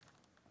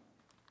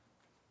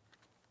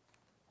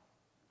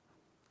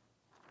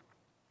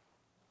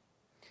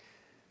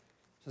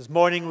This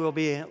morning we'll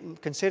be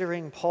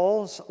considering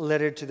Paul's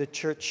letter to the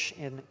church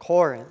in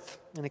Corinth.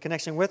 In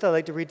connection with, I'd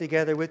like to read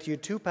together with you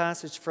two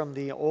passages from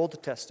the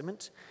Old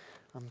Testament,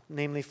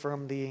 namely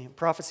from the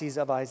prophecies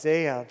of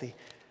Isaiah.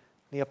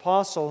 The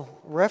apostle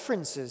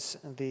references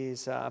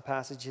these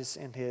passages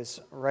in his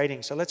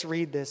writing. So let's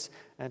read this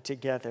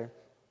together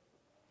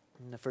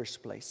in the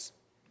first place.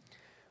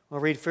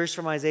 We'll read first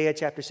from Isaiah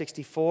chapter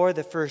 64,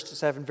 the first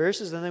 7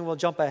 verses, and then we'll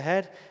jump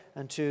ahead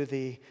into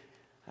the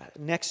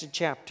next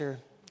chapter,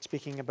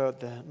 speaking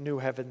about the new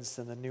heavens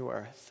and the new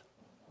earth.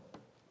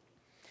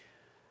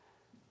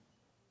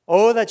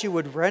 Oh, that you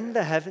would rend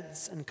the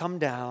heavens and come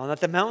down, that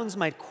the mountains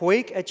might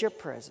quake at your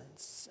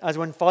presence, as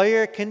when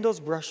fire kindles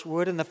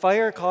brushwood and the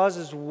fire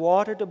causes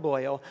water to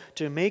boil,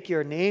 to make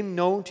your name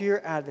known to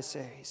your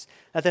adversaries,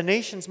 that the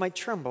nations might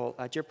tremble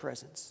at your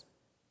presence.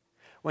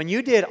 When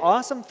you did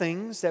awesome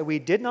things that we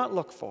did not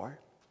look for,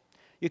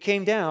 you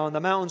came down,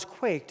 the mountains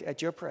quaked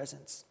at your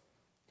presence.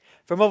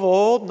 From of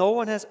old, no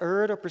one has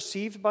heard or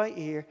perceived by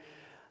ear,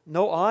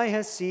 no eye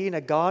has seen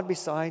a God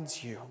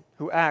besides you,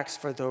 who acts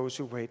for those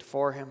who wait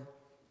for him.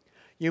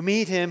 You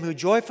meet him who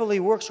joyfully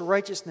works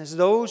righteousness,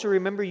 those who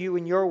remember you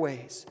in your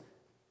ways.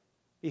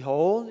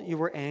 Behold, you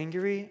were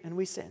angry, and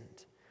we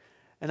sinned.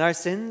 And our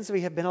sins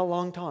we have been a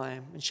long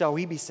time, and shall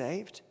we be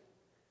saved?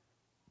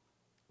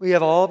 We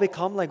have all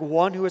become like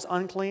one who is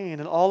unclean,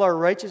 and all our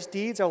righteous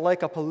deeds are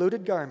like a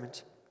polluted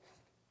garment.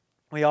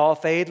 We all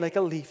fade like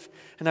a leaf,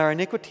 and our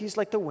iniquities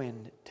like the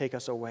wind take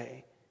us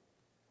away.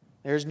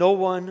 There is no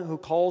one who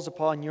calls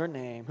upon your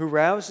name, who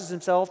rouses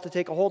himself to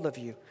take a hold of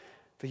you,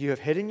 for you have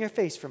hidden your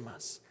face from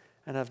us,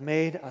 and have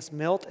made us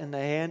melt in the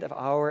hand of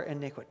our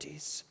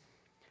iniquities.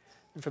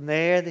 And from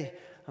there, the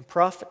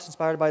prophet,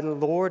 inspired by the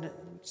Lord,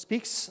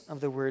 speaks of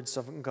the words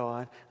of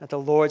God, that the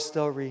Lord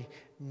still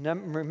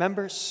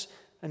remembers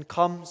and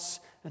comes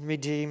and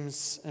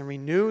redeems and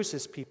renews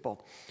his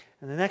people.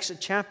 And the next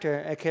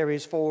chapter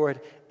carries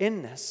forward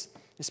in this,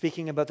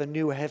 speaking about the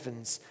new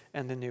heavens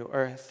and the new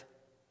earth.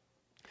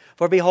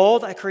 For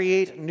behold, I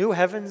create new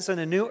heavens and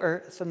a new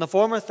earth, and the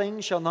former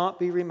things shall not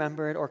be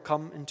remembered or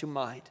come into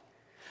mind.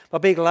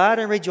 But be glad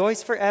and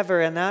rejoice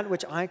forever in that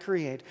which I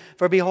create.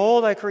 For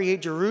behold, I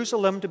create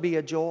Jerusalem to be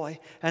a joy,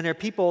 and her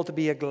people to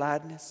be a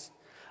gladness.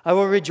 I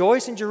will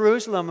rejoice in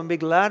Jerusalem and be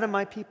glad in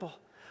my people.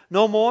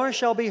 No more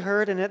shall be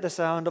heard in it the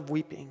sound of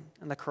weeping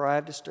and the cry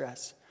of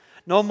distress.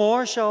 No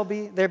more shall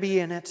there be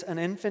in it an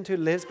infant who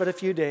lives but a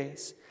few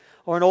days,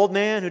 or an old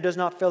man who does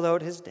not fill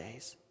out his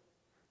days.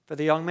 For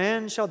the young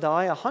man shall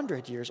die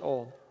 100 years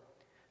old.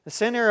 The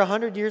sinner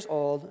 100 years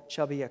old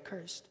shall be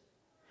accursed.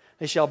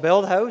 They shall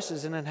build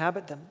houses and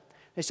inhabit them.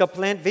 They shall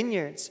plant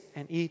vineyards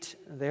and eat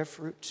their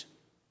fruit.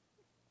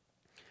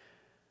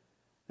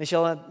 They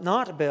shall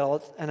not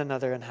build and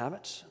another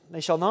inhabit.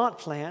 They shall not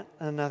plant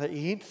and another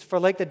eat. For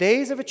like the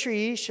days of a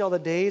tree shall the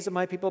days of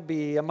my people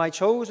be, and my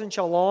chosen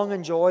shall long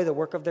enjoy the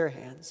work of their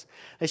hands.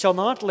 They shall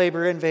not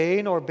labor in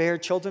vain or bear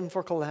children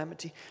for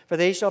calamity, for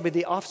they shall be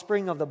the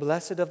offspring of the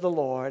blessed of the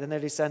Lord, and their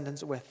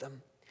descendants with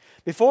them.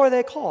 Before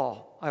they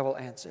call, I will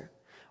answer.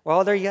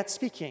 While they're yet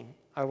speaking,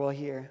 I will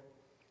hear.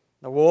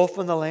 The wolf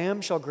and the lamb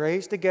shall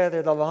graze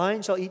together. The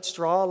lion shall eat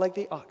straw like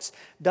the ox.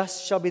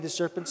 Dust shall be the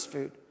serpent's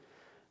food.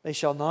 They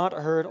shall not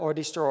hurt or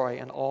destroy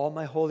in all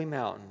my holy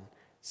mountain,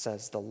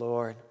 says the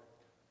Lord.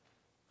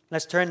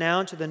 Let's turn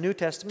now to the New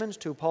Testament,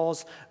 to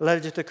Paul's letter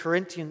to the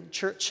Corinthian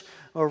church.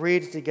 We'll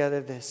read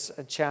together this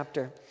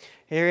chapter.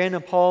 Herein,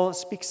 Paul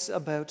speaks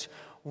about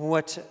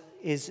what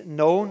is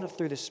known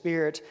through the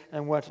Spirit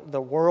and what the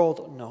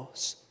world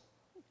knows.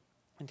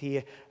 And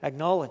he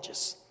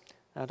acknowledges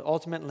that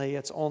ultimately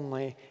it's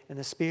only in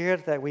the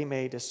Spirit that we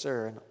may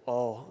discern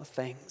all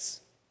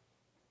things.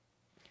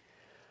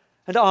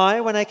 And I,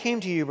 when I came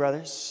to you,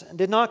 brothers,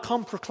 did not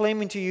come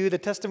proclaiming to you the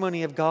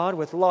testimony of God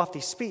with lofty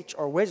speech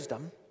or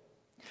wisdom,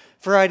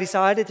 for I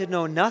decided to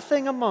know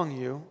nothing among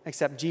you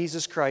except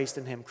Jesus Christ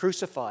and him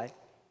crucified.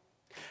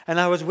 And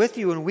I was with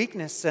you in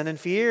weakness and in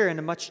fear and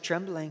in much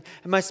trembling.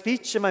 And my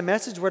speech and my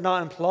message were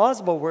not in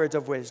plausible words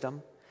of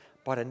wisdom,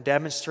 but in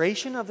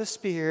demonstration of the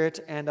Spirit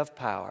and of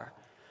power,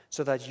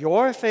 so that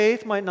your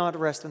faith might not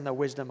rest in the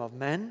wisdom of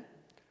men,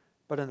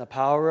 but in the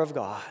power of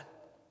God.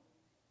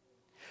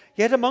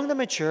 Yet among the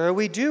mature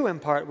we do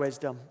impart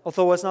wisdom,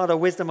 although it's not a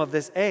wisdom of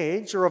this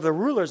age or of the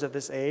rulers of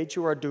this age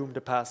who are doomed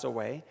to pass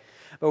away.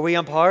 But we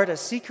impart a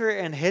secret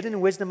and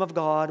hidden wisdom of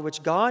God,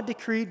 which God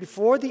decreed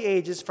before the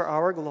ages for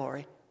our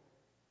glory.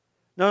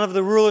 None of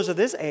the rulers of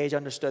this age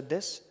understood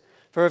this,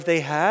 for if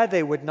they had,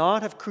 they would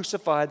not have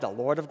crucified the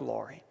Lord of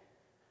glory.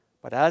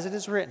 But as it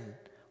is written,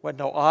 what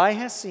no eye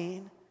has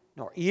seen,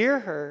 nor ear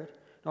heard,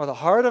 nor the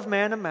heart of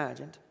man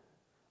imagined,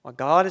 what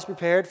God has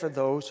prepared for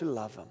those who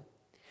love him.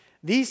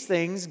 These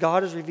things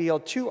God has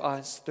revealed to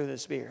us through the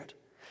Spirit.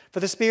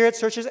 For the Spirit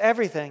searches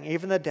everything,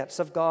 even the depths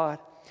of God.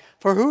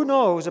 For who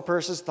knows a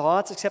person's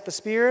thoughts except the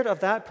spirit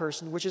of that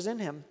person which is in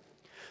him?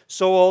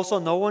 So also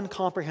no one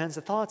comprehends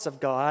the thoughts of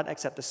God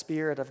except the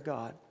Spirit of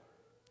God.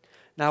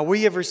 Now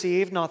we have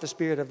received not the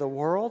spirit of the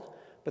world,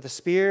 but the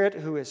Spirit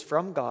who is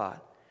from God,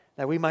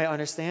 that we might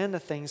understand the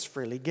things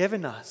freely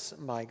given us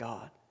by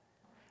God.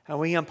 And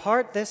we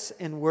impart this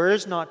in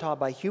words not taught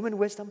by human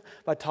wisdom,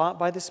 but taught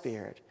by the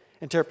Spirit,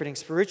 interpreting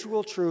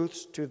spiritual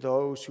truths to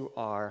those who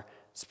are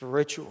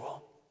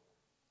spiritual.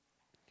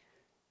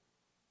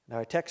 Now,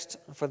 our text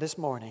for this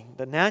morning: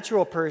 the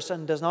natural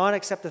person does not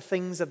accept the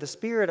things of the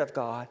Spirit of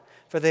God,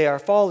 for they are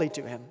folly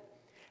to him,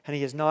 and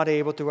he is not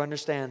able to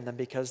understand them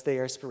because they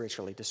are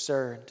spiritually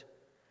discerned.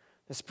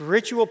 The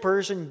spiritual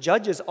person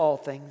judges all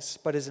things,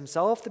 but is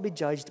himself to be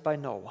judged by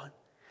no one.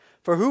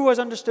 For who has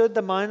understood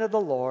the mind of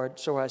the Lord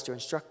so as to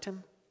instruct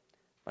him?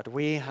 But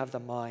we have the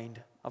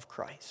mind of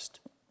Christ.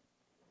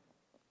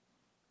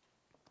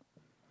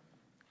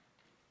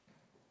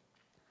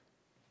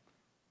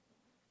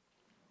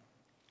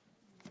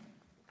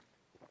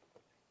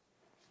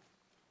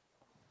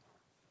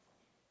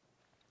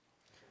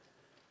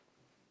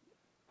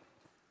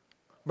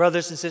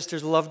 Brothers and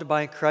sisters loved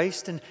by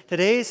Christ, in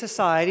today's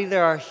society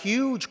there are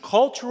huge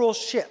cultural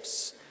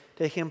shifts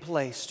taking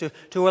place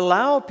to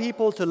allow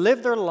people to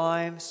live their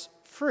lives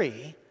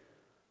free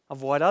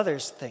of what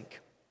others think.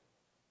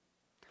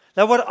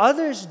 That what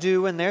others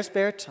do in their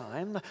spare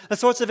time, the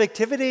sorts of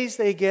activities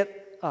they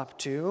get up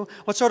to,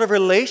 what sort of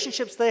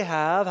relationships they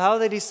have, how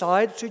they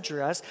decide to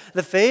dress,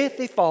 the faith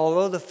they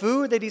follow, the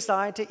food they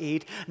decide to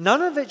eat,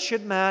 none of it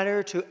should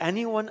matter to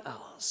anyone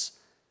else.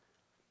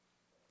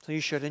 So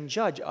you shouldn't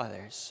judge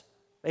others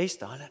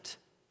based on it.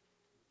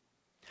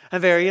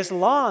 And various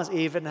laws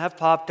even have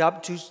popped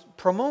up to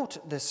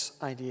promote this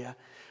idea.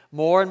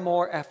 More and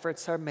more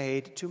efforts are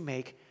made to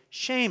make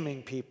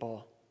shaming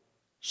people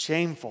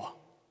shameful.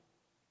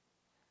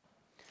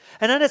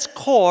 And at its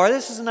core,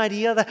 this is an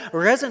idea that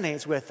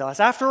resonates with us.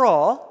 After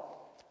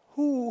all,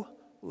 who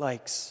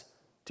likes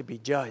to be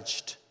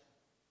judged?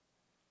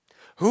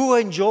 Who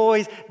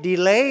enjoys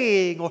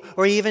delaying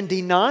or even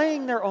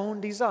denying their own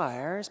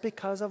desires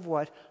because of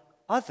what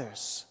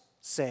others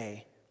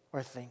say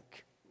or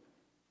think?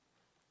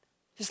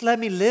 Just let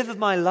me live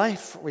my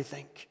life, we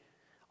think.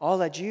 I'll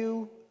let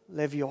you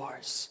live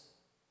yours.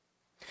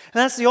 And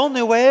that's the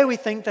only way we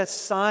think that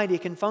society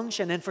can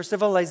function and for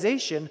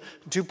civilization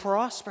to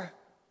prosper.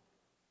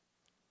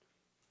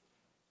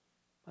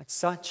 But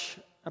such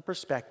a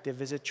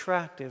perspective is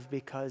attractive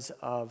because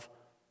of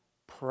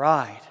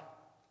pride.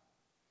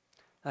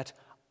 That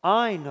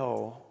I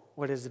know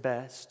what is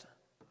best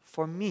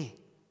for me.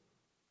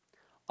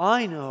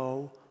 I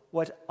know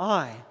what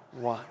I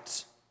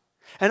want.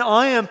 And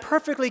I am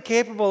perfectly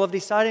capable of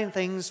deciding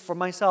things for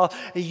myself.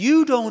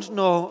 You don't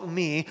know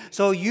me,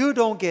 so you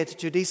don't get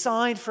to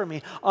decide for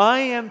me. I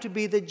am to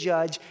be the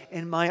judge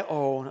in my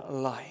own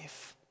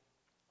life.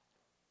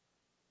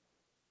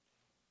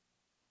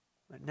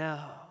 But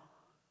now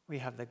we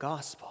have the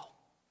gospel.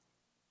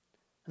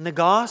 And the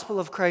gospel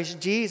of Christ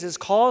Jesus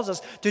calls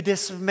us to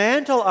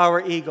dismantle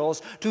our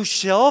egos, to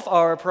shelf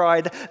our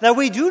pride, that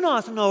we do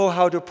not know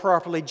how to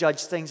properly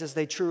judge things as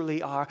they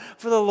truly are.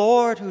 For the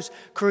Lord, who's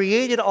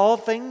created all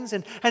things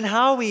and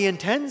how He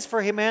intends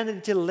for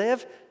humanity to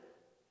live,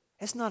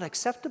 is not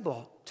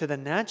acceptable to the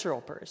natural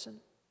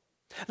person.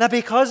 That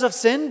because of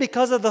sin,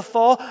 because of the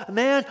fall,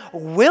 man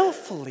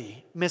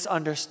willfully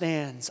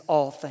misunderstands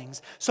all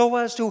things so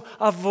as to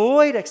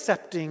avoid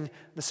accepting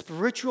the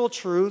spiritual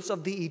truths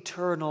of the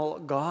eternal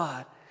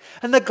God.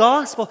 And the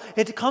gospel,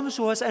 it comes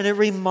to us and it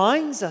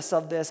reminds us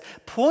of this,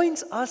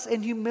 points us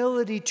in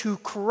humility to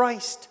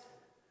Christ,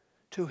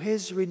 to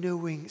His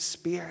renewing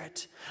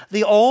Spirit.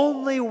 The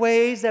only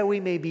ways that we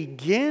may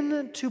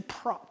begin to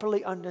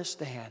properly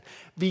understand,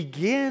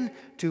 begin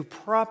to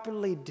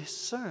properly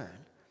discern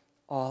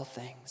all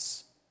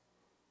things.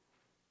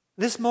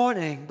 This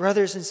morning,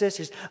 brothers and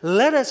sisters,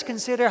 let us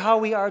consider how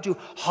we are to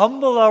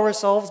humble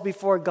ourselves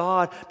before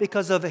God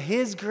because of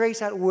His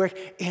grace at work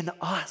in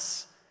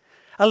us,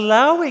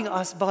 allowing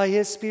us by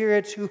His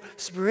Spirit to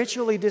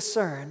spiritually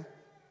discern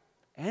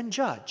and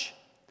judge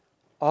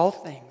all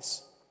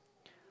things,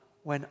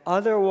 when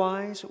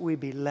otherwise we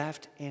be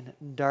left in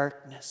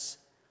darkness,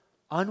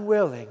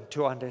 unwilling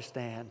to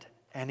understand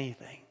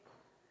anything.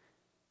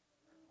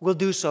 We'll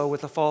do so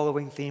with the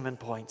following theme and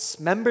points.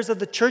 Members of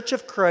the Church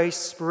of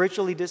Christ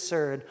spiritually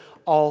discern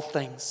all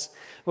things.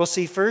 We'll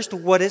see first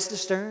what is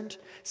discerned.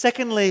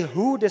 Secondly,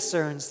 who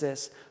discerns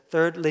this.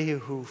 Thirdly,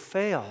 who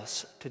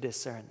fails to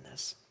discern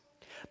this.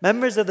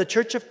 Members of the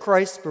Church of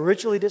Christ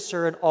spiritually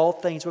discern all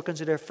things. We'll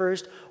consider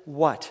first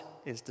what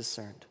is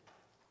discerned.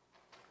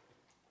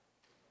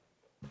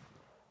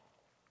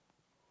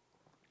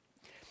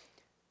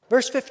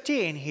 Verse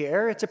 15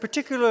 here, it's a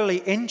particularly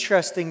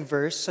interesting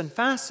verse and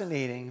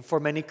fascinating for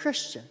many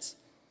Christians,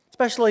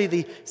 especially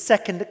the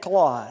second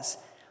clause,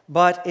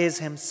 but is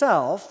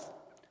himself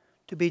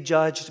to be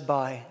judged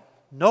by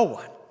no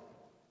one.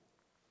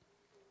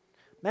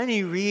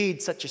 Many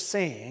read such a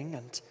saying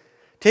and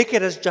take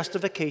it as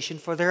justification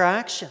for their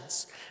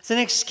actions. It's an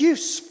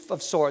excuse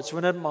of sorts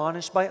when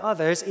admonished by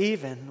others,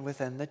 even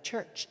within the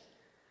church.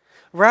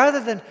 Rather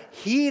than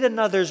heed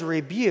another's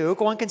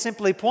rebuke, one can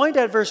simply point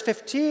at verse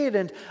 15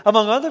 and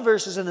among other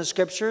verses in the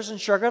Scriptures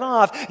and shrug it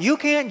off. You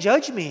can't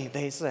judge me,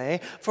 they say,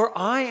 for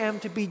I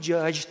am to be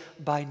judged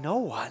by no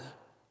one.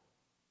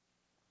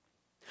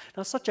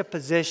 Now, such a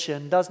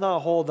position does not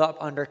hold up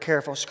under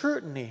careful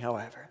scrutiny,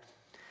 however,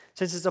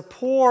 since it's a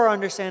poor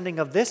understanding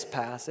of this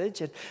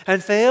passage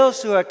and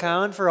fails to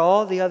account for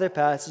all the other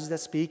passages that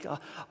speak,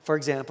 for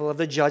example, of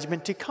the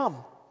judgment to come,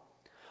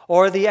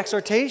 or the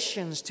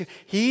exhortations to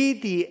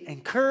heed the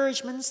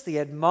encouragements, the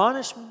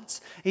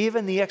admonishments,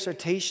 even the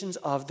exhortations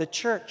of the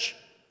church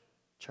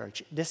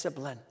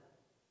discipline.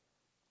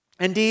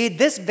 Indeed,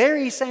 this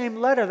very same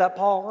letter that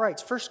Paul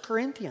writes, 1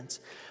 Corinthians,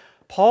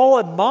 Paul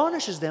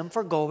admonishes them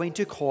for going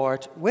to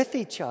court with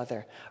each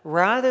other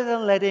rather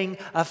than letting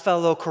a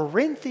fellow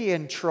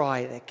Corinthian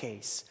try the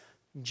case,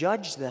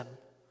 judge them,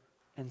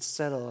 and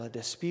settle a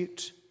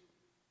dispute.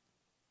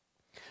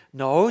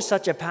 No,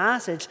 such a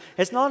passage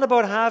is not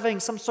about having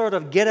some sort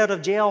of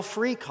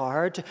get-out-of-jail-free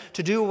card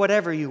to do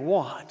whatever you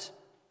want.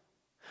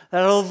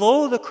 That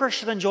although the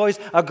Christian enjoys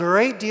a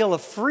great deal of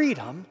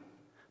freedom,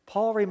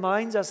 Paul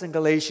reminds us in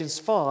Galatians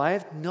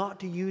 5 not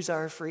to use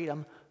our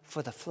freedom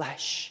for the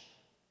flesh,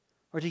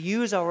 or to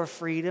use our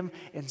freedom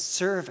in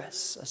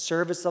service, a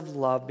service of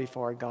love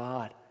before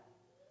God.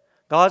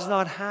 God's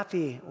not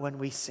happy when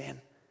we sin,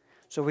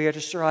 so we are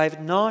to strive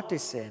not to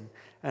sin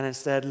and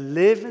instead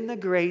live in the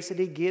grace that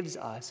He gives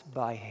us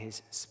by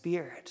His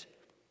Spirit.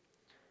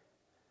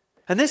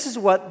 And this is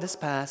what this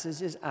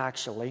passage is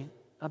actually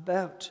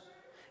about.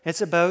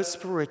 It's about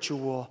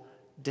spiritual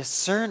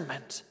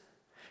discernment.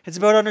 It's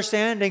about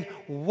understanding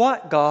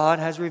what God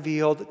has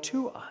revealed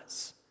to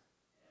us.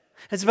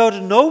 It's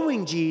about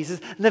knowing Jesus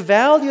and the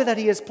value that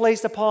He has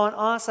placed upon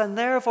us and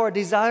therefore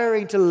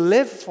desiring to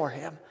live for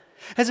Him.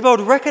 It's about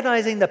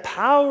recognizing the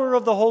power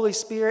of the Holy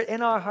Spirit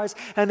in our hearts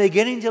and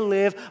beginning to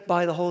live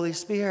by the Holy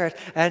Spirit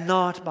and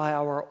not by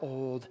our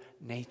old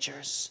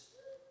natures.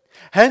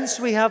 Hence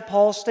we have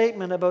Paul's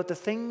statement about the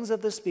things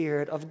of the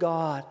Spirit of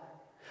God.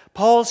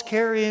 Paul's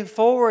carrying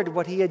forward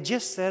what he had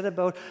just said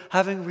about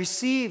having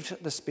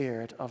received the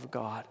Spirit of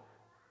God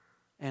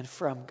and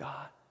from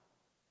God.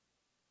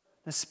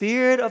 The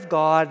Spirit of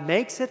God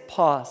makes it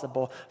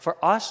possible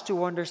for us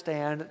to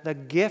understand the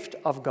gift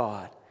of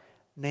God,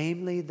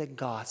 namely the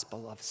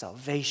gospel of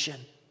salvation.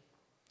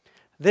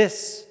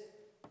 This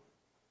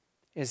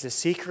is the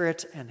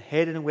secret and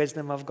hidden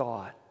wisdom of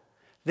God.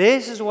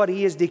 This is what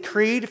He has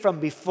decreed from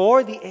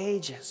before the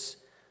ages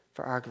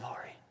for our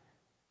glory.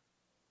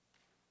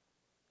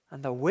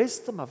 And the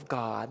wisdom of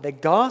God, the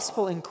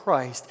gospel in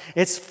Christ,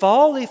 it's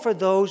folly for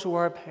those who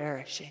are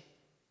perishing.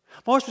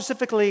 More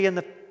specifically, in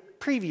the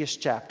previous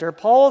chapter,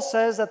 Paul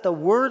says that the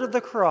word of the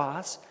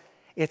cross,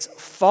 it's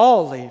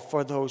folly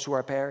for those who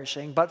are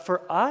perishing, but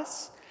for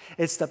us,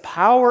 it's the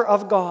power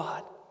of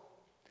God.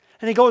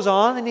 And he goes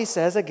on and he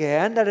says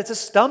again that it's a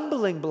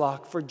stumbling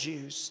block for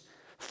Jews,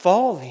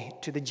 folly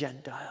to the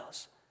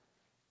Gentiles.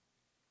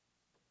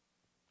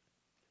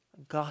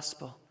 The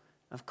gospel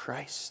of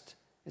Christ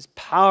is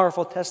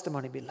powerful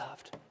testimony,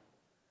 beloved.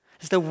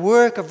 It's the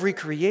work of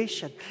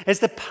recreation. It's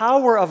the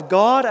power of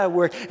God at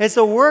work. It's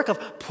the work of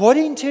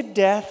putting to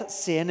death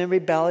sin and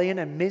rebellion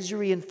and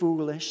misery and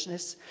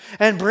foolishness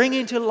and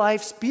bringing to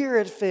life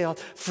Spirit-filled,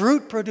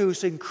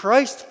 fruit-producing,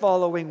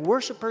 Christ-following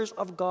worshipers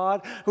of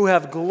God who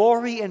have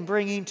glory in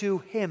bringing to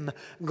Him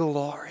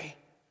glory.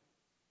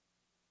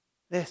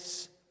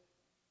 This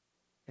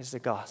is the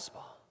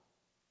gospel.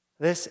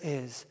 This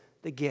is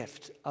the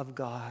gift of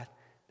God.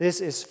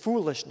 This is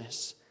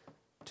foolishness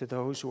to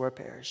those who are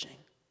perishing.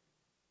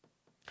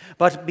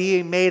 But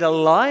being made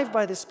alive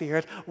by the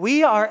Spirit,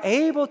 we are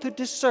able to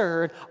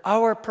discern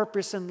our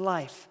purpose in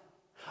life.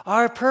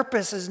 Our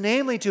purpose is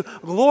namely to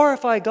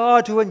glorify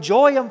God, to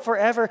enjoy Him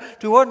forever,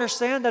 to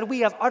understand that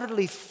we have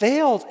utterly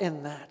failed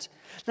in that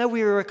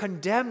we were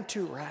condemned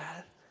to wrath.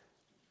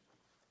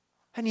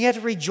 And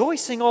yet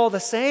rejoicing all the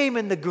same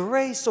in the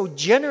grace so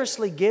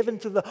generously given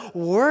through the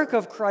work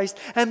of Christ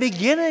and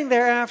beginning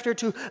thereafter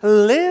to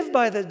live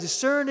by the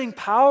discerning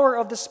power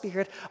of the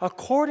Spirit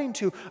according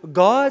to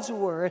God's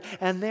Word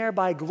and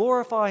thereby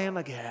glorify Him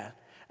again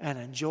and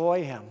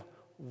enjoy Him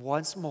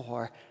once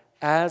more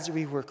as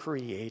we were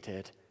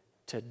created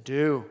to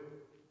do.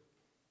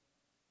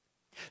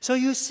 So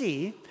you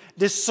see,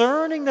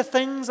 discerning the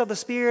things of the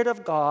Spirit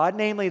of God,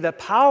 namely the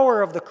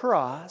power of the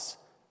cross,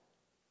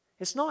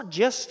 it's not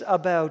just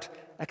about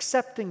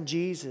accepting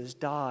Jesus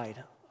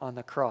died on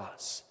the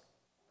cross.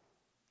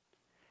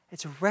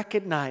 It's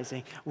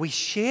recognizing we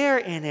share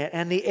in it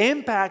and the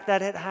impact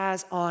that it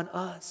has on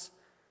us.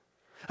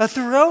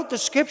 Throughout the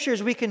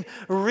Scriptures, we can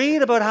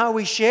read about how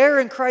we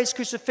share in Christ's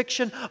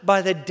crucifixion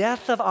by the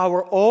death of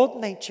our old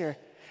nature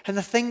and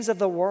the things of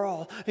the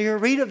world. You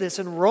read of this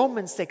in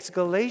Romans 6,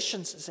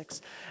 Galatians 6,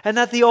 and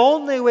that the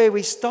only way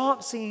we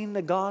stop seeing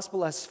the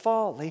gospel as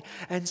folly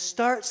and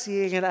start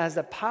seeing it as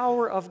the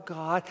power of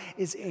God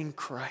is in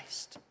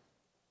Christ.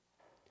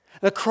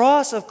 The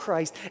cross of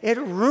Christ, it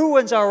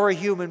ruins our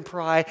human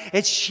pride,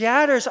 it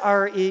shatters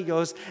our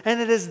egos,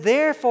 and it is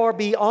therefore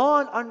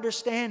beyond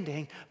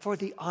understanding for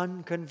the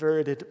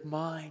unconverted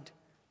mind.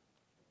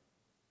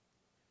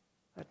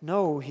 That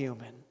no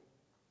human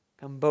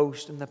can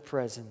boast in the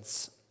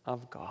presence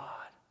of God.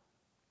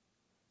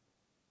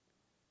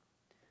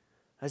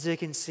 As you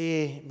can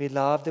see,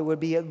 beloved, it would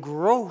be a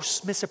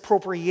gross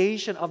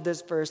misappropriation of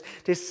this verse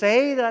to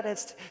say that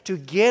it's to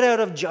get out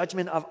of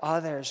judgment of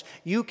others.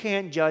 You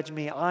can't judge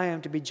me. I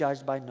am to be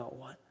judged by no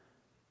one.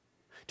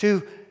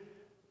 To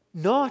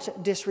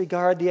not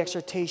disregard the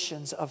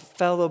exhortations of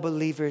fellow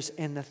believers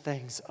in the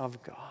things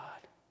of God.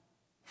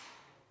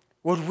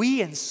 Would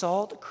we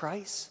insult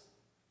Christ?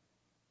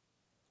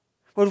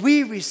 Would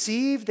we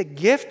receive the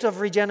gift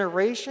of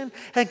regeneration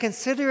and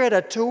consider it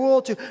a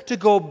tool to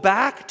go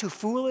back to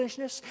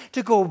foolishness,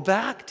 to go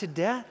back to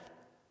death?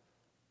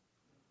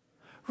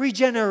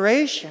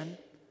 Regeneration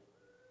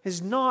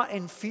is not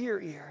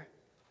inferior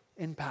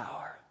in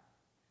power.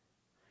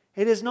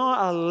 It is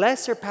not a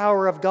lesser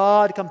power of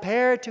God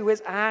compared to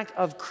His act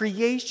of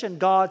creation.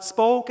 God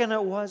spoke and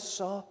it was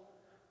so.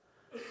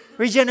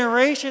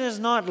 Regeneration is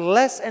not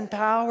less in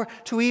power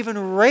to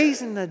even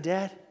raising the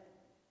dead.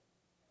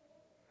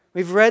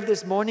 We've read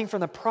this morning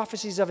from the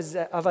prophecies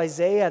of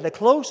Isaiah, the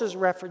closest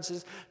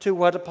references to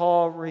what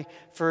Paul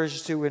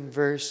refers to in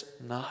verse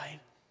 9.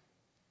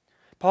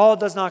 Paul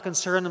does not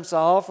concern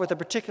himself with the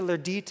particular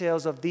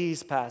details of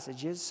these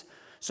passages,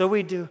 so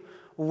we do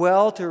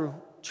well to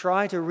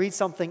try to read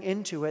something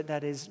into it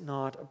that is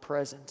not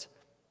present.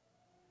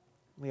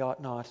 We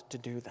ought not to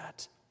do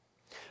that.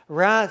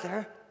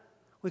 Rather,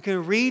 we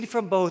can read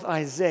from both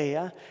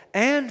Isaiah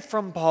and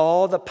from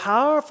Paul the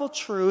powerful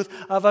truth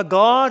of a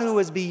God who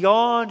is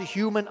beyond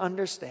human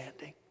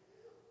understanding,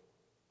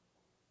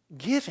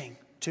 giving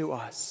to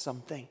us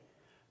something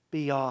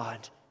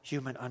beyond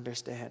human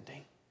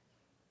understanding.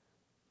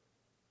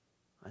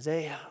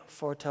 Isaiah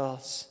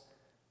foretells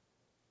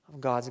of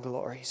God's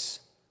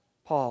glories.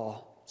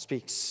 Paul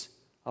speaks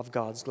of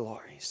God's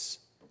glories.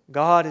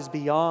 God is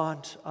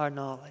beyond our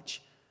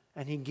knowledge,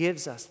 and He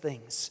gives us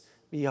things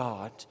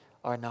beyond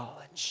our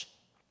knowledge.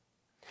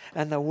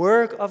 And the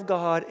work of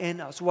God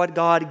in us, what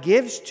God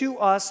gives to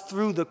us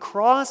through the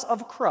cross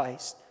of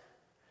Christ,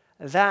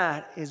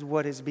 that is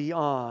what is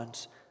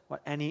beyond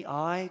what any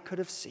eye could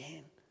have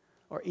seen,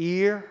 or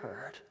ear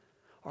heard,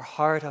 or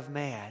heart of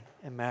man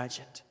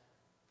imagined.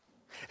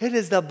 It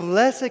is the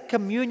blessed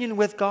communion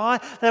with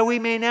God that we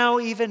may now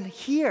even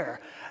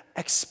hear,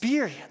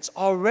 experience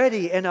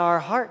already in our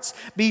hearts,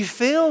 be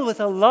filled with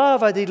a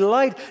love, a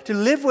delight to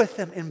live with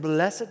Him in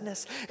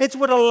blessedness. It's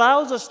what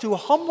allows us to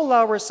humble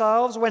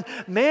ourselves when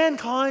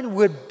mankind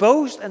would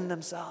boast in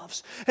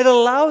themselves. It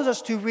allows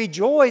us to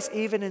rejoice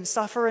even in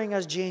suffering,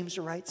 as James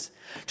writes,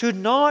 to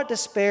not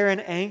despair in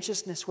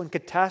anxiousness when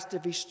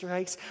catastrophe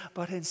strikes,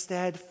 but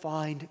instead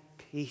find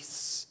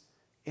peace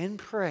in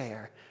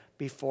prayer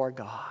before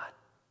God.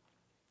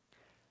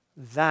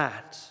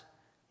 That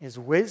is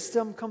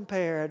wisdom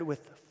compared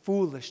with the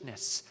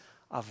foolishness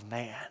of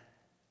man.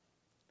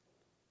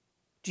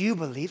 Do you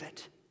believe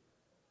it?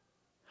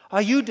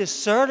 Are you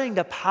discerning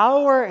the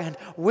power and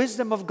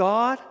wisdom of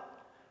God?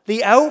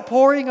 The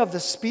outpouring of the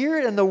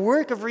Spirit and the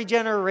work of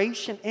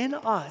regeneration in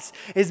us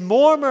is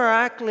more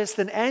miraculous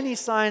than any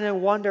sign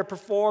and wonder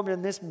performed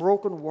in this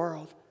broken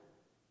world.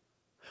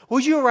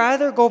 Would you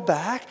rather go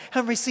back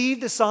and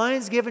receive the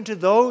signs given to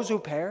those who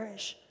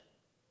perish?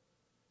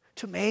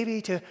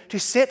 To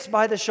sit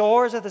by the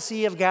shores of the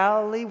Sea of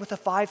Galilee with the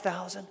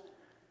 5,000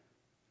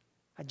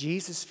 at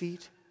Jesus'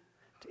 feet,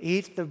 to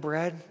eat the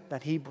bread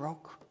that He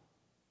broke?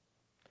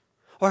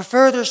 Or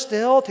further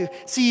still, to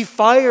see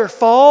fire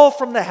fall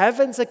from the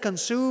heavens and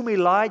consume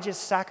Elijah's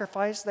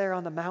sacrifice there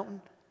on the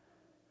mountain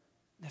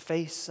in the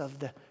face of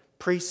the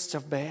priests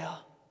of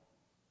Baal?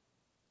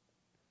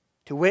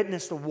 To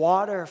witness the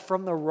water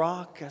from the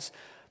rock as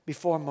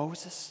before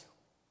Moses?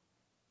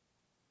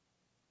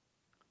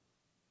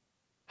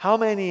 How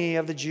many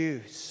of the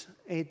Jews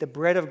ate the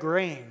bread of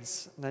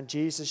grains that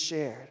Jesus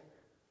shared,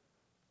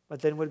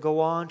 but then would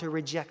go on to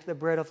reject the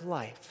bread of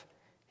life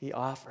He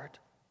offered?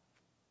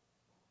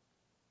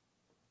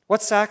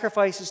 What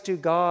sacrifices to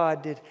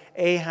God did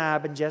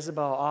Ahab and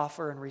Jezebel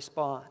offer in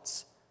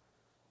response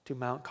to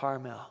Mount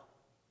Carmel?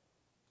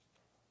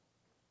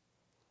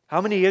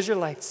 How many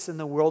Israelites in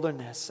the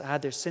wilderness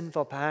had their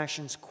sinful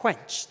passions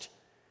quenched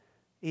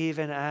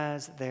even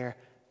as their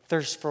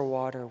thirst for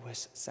water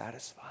was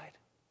satisfied?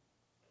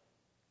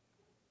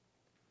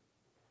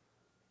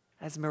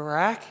 As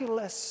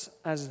miraculous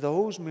as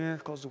those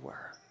miracles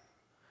were,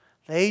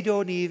 they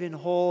don't even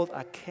hold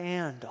a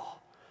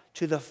candle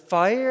to the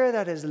fire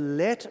that is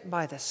lit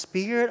by the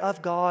Spirit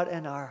of God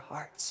in our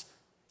hearts.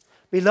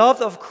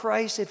 Beloved of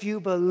Christ, if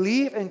you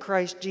believe in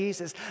Christ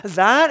Jesus,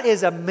 that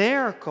is a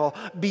miracle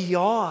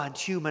beyond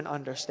human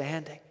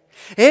understanding.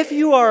 If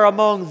you are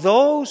among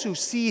those who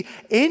see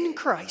in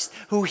Christ,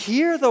 who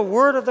hear the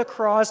word of the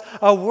cross,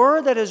 a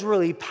word that is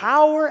really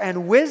power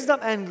and wisdom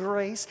and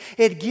grace,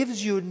 it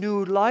gives you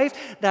new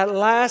life that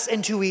lasts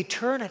into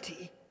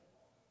eternity.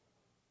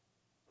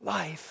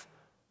 Life,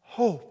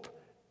 hope,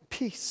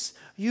 peace.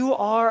 You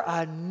are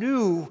a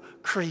new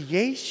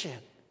creation.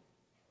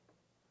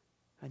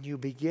 And you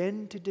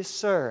begin to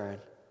discern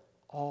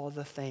all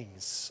the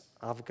things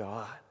of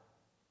God.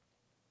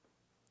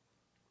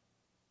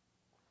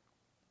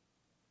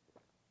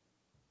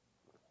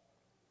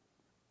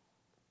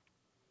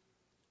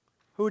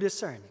 Who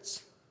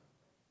discerns?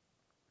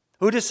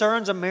 Who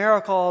discerns a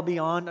miracle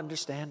beyond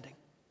understanding?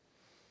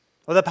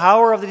 Or the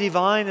power of the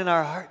divine in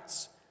our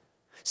hearts?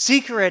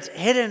 Secret,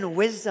 hidden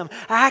wisdom,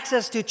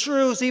 access to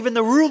truths even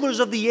the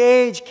rulers of the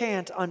age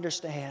can't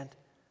understand.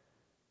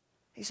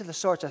 These are the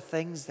sorts of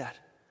things that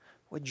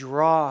would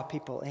draw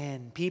people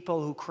in.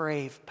 People who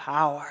crave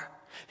power.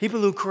 People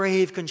who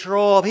crave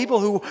control. People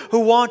who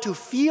want to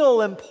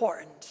feel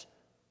important.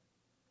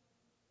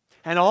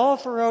 And all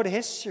throughout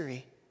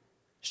history,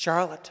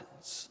 charlatans,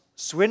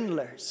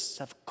 swindlers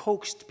have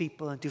coaxed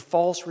people into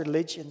false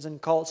religions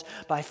and cults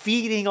by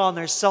feeding on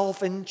their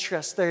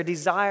self-interest, their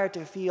desire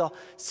to feel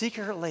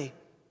secretly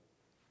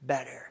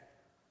better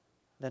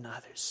than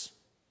others.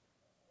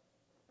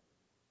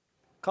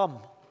 Come,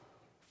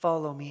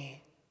 follow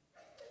me.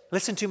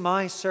 Listen to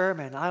my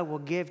sermon. I will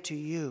give to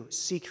you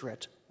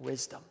secret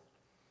wisdom.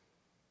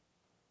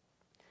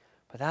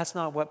 But that's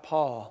not what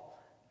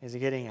Paul is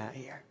getting at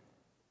here.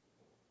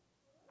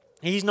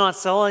 He's not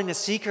selling the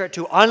secret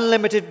to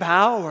unlimited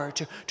power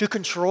to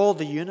control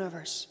the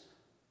universe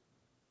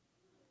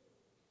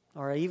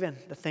or even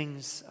the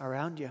things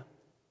around you.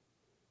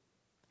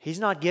 He's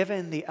not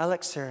given the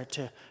elixir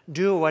to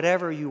do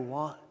whatever you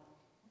want.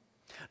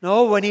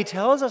 No, when he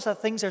tells us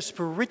that things are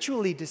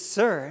spiritually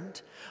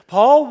discerned,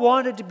 Paul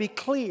wanted to be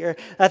clear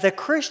that the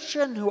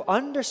Christian who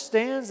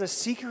understands the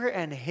secret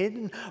and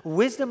hidden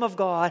wisdom of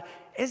God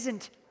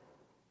isn't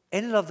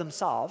in and of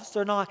themselves.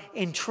 They're not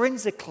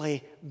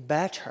intrinsically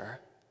better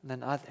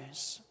than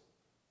others.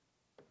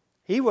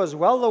 He was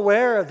well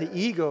aware of the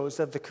egos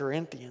of the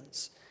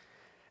Corinthians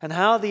and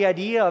how the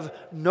idea of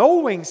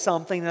knowing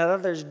something that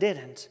others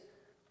didn't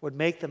would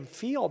make them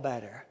feel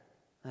better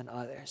than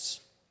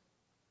others.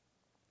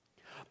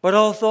 But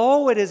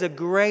although it is a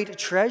great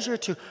treasure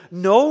to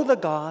know the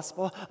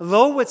gospel,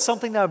 though it's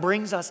something that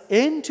brings us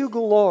into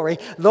glory,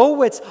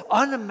 though it's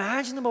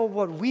unimaginable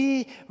what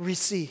we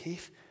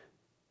receive,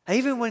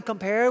 even when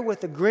compared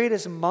with the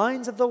greatest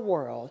minds of the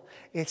world,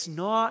 it's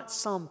not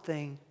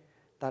something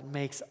that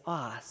makes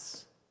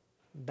us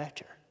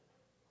better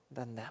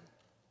than them.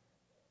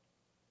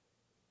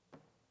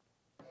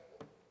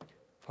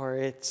 For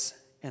it's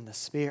in the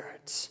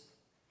Spirit.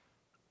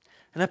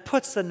 And it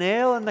puts the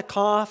nail in the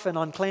coffin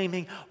on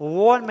claiming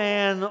one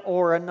man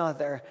or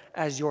another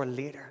as your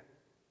leader.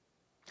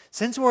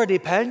 Since we're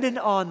dependent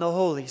on the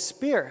Holy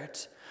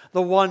Spirit,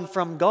 the one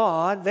from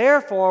God,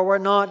 therefore we're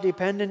not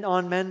dependent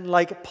on men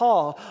like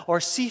Paul or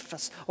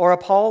Cephas or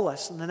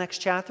Apollos. In the next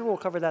chapter, we'll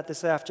cover that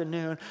this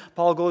afternoon.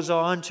 Paul goes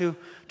on to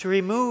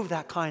remove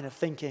that kind of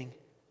thinking.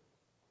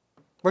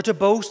 We're to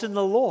boast in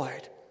the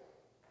Lord,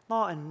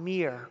 not in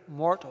mere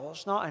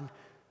mortals, not in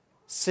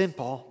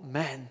simple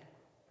men.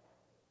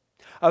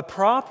 A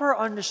proper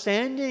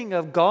understanding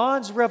of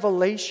God's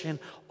revelation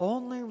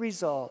only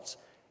results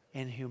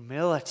in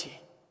humility.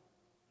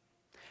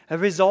 It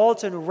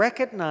results in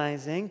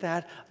recognizing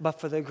that, but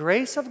for the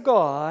grace of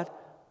God,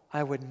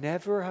 I would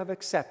never have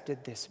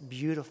accepted this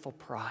beautiful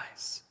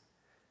prize.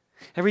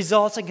 It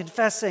results in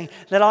confessing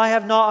that I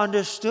have not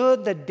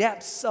understood the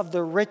depths of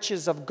the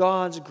riches of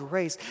God's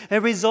grace.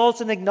 It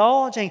results in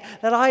acknowledging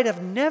that I'd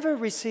have never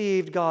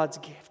received God's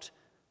gift.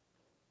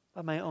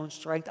 By my own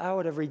strength, I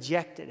would have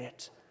rejected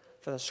it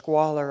for the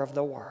squalor of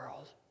the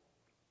world.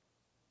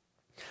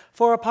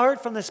 For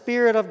apart from the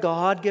Spirit of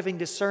God giving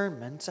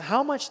discernment,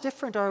 how much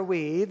different are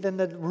we than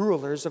the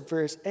rulers of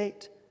verse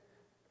 8?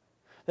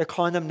 Their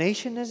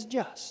condemnation is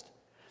just.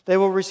 They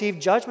will receive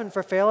judgment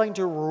for failing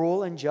to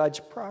rule and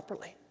judge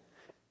properly.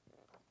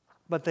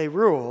 But they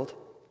ruled,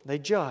 they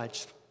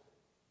judged,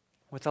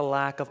 with a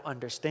lack of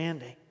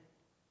understanding.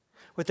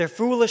 With their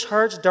foolish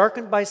hearts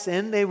darkened by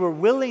sin, they were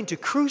willing to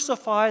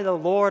crucify the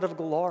Lord of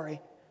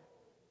glory.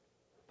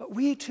 But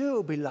we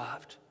too,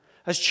 beloved,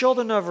 as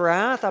children of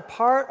wrath, a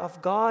part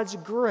of God's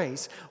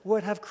grace,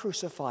 would have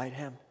crucified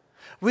him.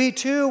 We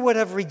too would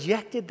have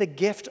rejected the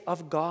gift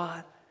of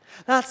God.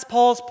 That's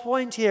Paul's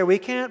point here. We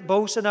can't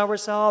boast in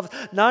ourselves,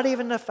 not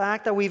even the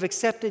fact that we've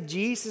accepted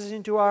Jesus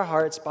into our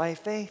hearts by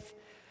faith.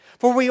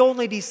 For we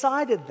only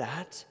decided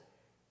that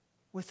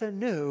with a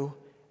new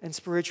and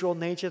spiritual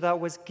nature that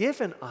was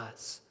given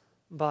us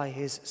by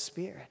his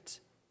Spirit.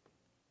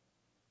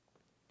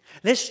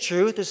 This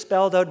truth is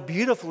spelled out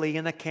beautifully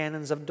in the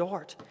canons of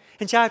Dort.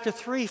 In chapter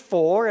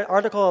 3:4, in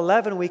Article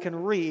 11, we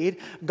can read,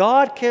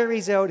 God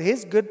carries out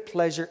his good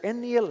pleasure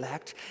in the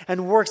elect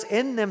and works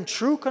in them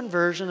true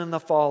conversion in the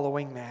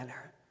following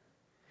manner.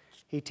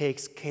 He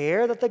takes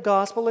care that the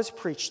gospel is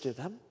preached to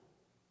them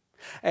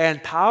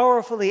and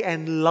powerfully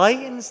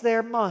enlightens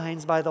their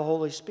minds by the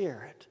Holy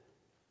Spirit.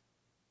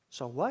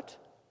 So what?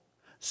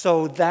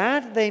 So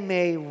that they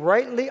may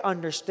rightly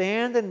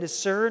understand and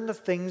discern the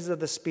things of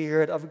the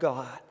Spirit of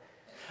God.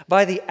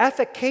 By the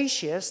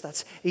efficacious,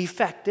 that's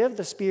effective,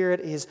 the Spirit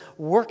is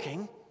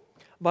working.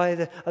 By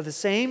the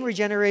same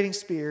regenerating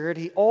Spirit,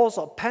 he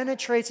also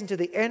penetrates into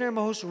the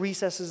innermost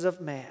recesses of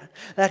man.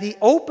 That he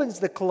opens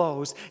the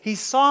closed, he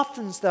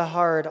softens the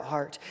hard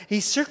heart.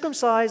 He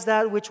circumcised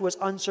that which was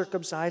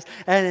uncircumcised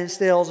and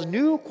instills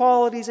new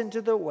qualities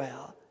into the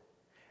will.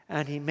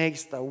 And he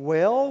makes the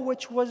will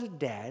which was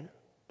dead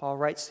Paul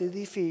writes to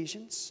the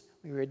Ephesians,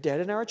 we were dead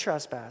in our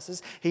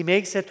trespasses. He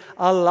makes it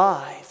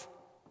alive.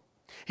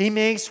 He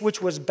makes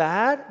which was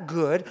bad,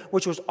 good,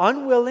 which was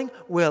unwilling,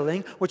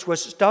 willing, which was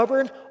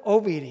stubborn,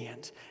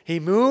 obedient. He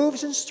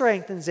moves and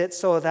strengthens it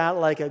so that,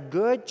 like a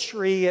good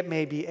tree, it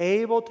may be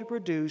able to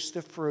produce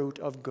the fruit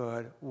of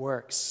good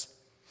works.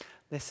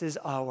 This is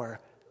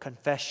our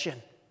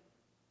confession.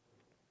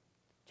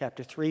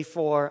 Chapter 3,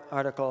 4,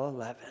 Article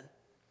 11.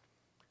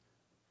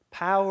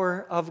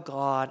 Power of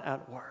God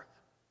at work.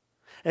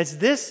 It's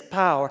this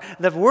power,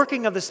 the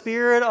working of the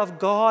Spirit of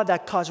God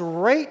that cuts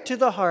right to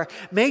the heart,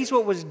 makes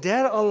what was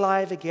dead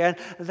alive again,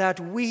 that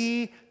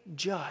we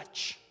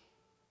judge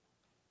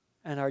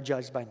and are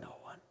judged by no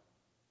one.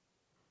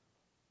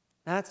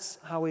 That's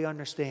how we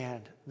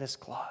understand this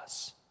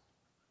clause.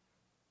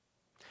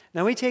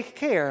 Now we take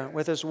care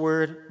with this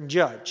word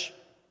judge.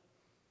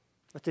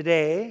 But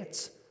today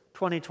it's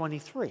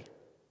 2023.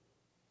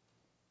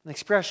 An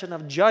expression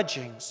of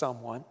judging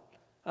someone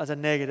has a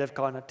negative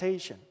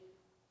connotation.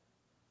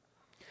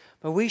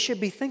 But we should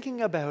be thinking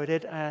about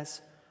it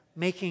as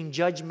making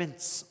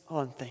judgments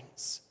on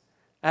things,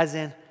 as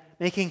in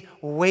making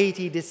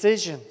weighty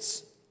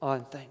decisions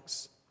on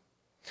things.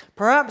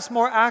 Perhaps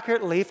more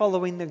accurately,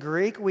 following the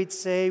Greek, we'd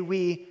say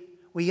we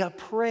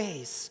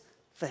appraise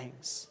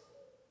things.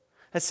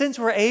 That since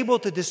we're able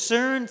to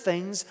discern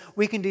things,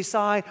 we can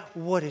decide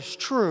what is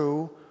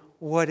true,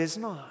 what is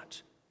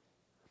not.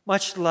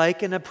 Much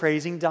like in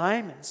appraising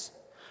diamonds.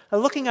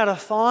 Looking at a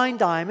fine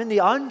diamond, the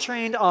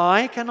untrained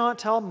eye cannot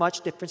tell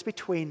much difference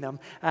between them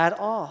at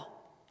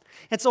all.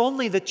 It's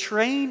only the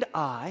trained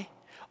eye,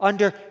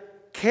 under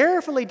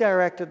carefully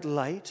directed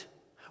light,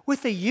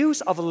 with the use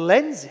of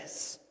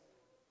lenses,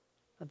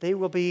 that they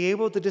will be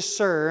able to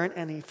discern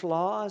any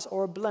flaws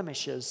or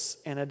blemishes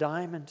in a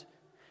diamond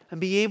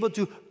and be able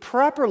to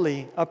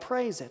properly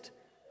appraise it,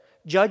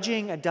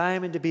 judging a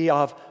diamond to be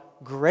of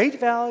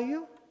great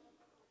value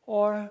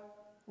or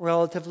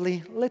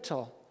relatively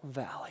little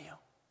value.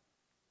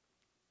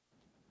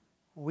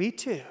 We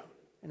too,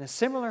 in a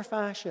similar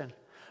fashion,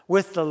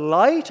 with the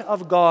light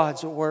of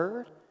God's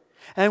Word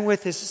and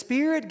with His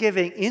Spirit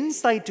giving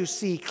insight to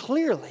see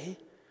clearly,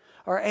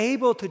 are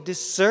able to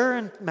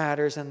discern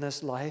matters in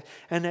this life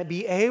and to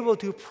be able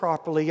to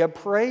properly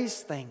appraise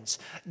things,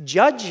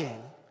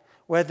 judging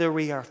whether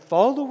we are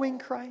following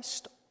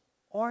Christ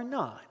or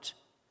not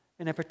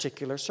in a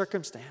particular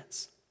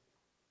circumstance.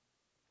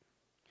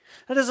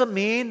 That doesn't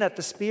mean that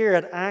the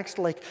Spirit acts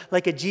like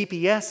a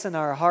GPS in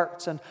our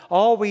hearts and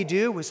all we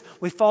do is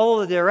we follow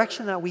the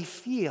direction that we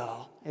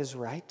feel is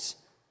right.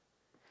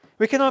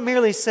 We cannot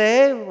merely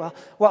say,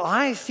 well,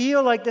 I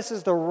feel like this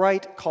is the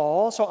right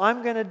call, so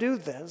I'm going to do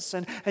this.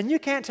 And you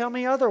can't tell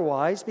me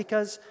otherwise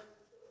because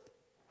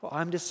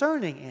I'm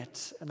discerning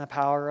it in the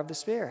power of the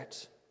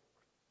Spirit.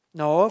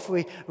 No, if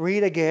we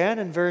read again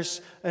in verse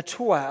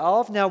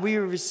 12, now we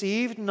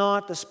received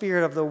not the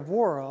spirit of the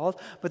world,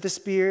 but the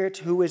Spirit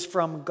who is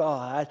from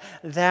God,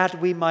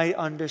 that we might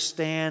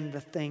understand the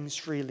things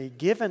freely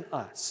given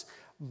us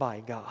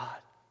by God.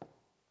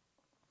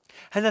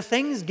 And the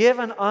things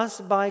given us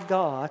by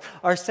God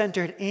are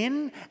centered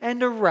in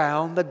and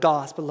around the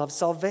gospel of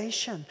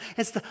salvation.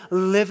 It's the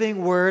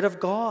living Word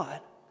of God.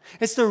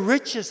 It's the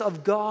riches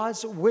of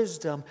God's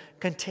wisdom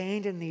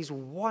contained in these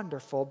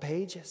wonderful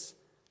pages.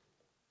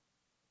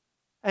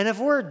 And if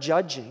we're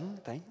judging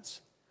things,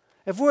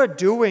 if we're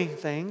doing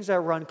things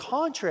that run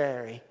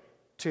contrary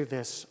to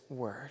this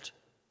word,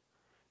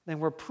 then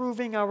we're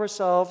proving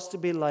ourselves to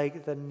be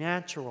like the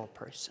natural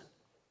person,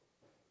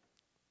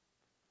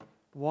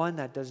 one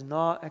that does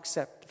not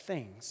accept the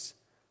things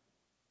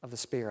of the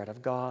Spirit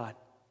of God.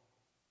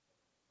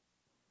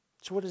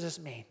 So what does this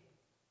mean?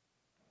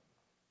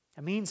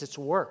 It means it's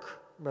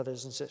work,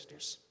 brothers and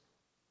sisters.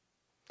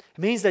 It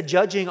means that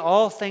judging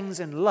all things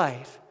in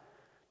life,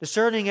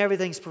 discerning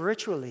everything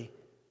spiritually,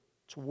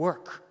 it's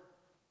work.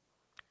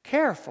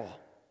 Careful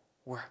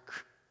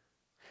work.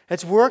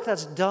 It's work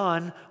that's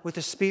done with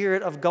the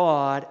Spirit of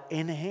God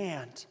in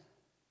hand.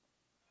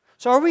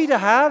 So are we to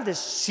have this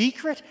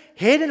secret,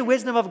 hidden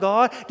wisdom of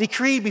God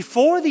decreed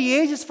before the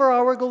ages for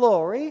our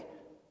glory,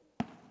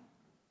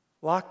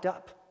 locked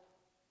up,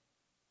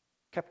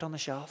 kept on the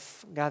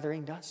shelf,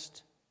 gathering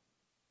dust?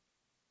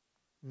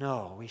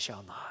 No, we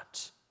shall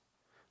not.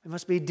 We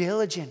must be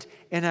diligent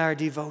in our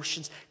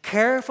devotions,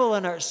 careful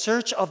in our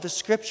search of the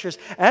Scriptures,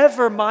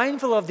 ever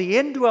mindful of the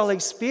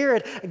indwelling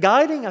Spirit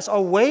guiding us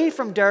away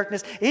from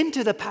darkness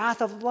into the path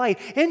of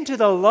light, into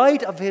the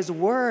light of His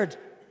Word.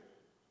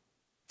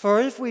 For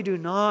if we do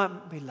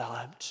not,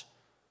 beloved,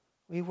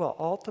 we will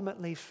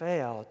ultimately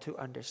fail to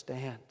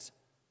understand.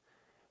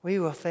 We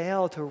will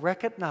fail to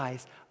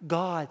recognize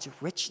God's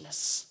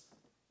richness.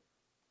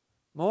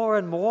 More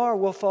and more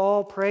we'll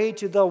fall prey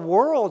to the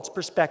world's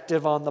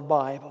perspective on the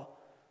Bible.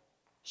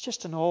 It's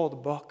just an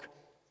old book.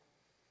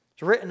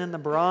 It's written in the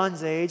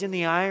Bronze Age, in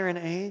the Iron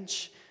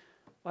Age,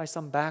 by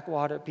some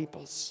backwater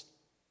peoples.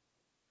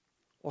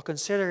 We'll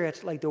consider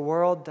it like the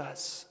world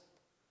does.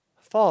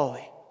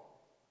 Folly.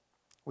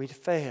 We'd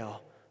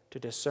fail to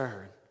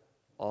discern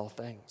all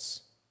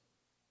things.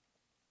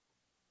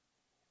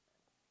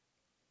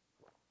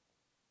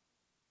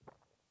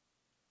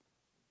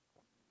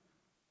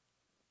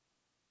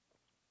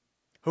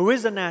 Who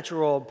is the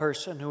natural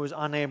person who is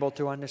unable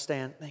to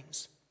understand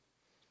things?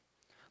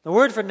 The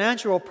word for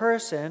natural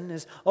person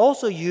is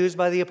also used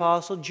by the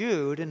Apostle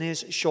Jude in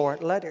his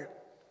short letter.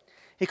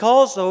 He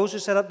calls those who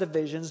set up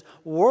divisions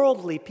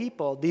worldly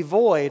people,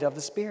 devoid of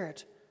the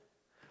Spirit.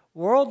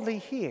 Worldly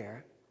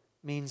here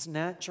means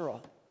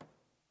natural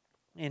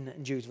in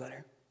Jude's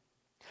letter.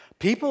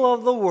 People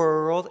of the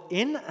world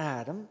in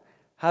Adam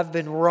have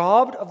been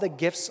robbed of the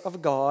gifts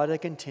of God and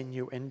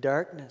continue in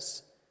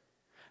darkness.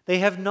 They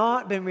have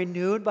not been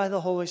renewed by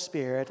the Holy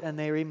Spirit, and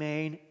they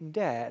remain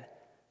dead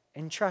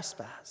in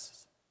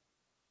trespasses.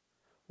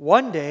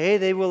 One day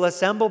they will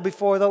assemble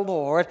before the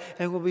Lord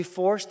and will be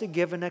forced to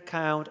give an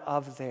account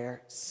of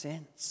their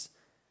sins,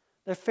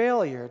 their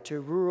failure to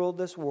rule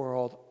this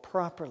world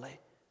properly.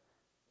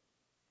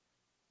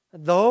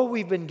 Though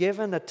we've been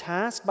given a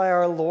task by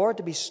our Lord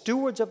to be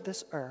stewards of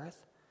this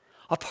earth,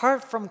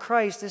 apart from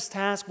Christ, this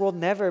task will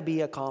never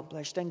be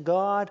accomplished, and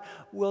God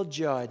will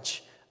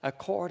judge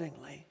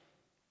accordingly.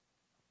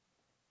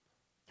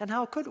 And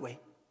how could we?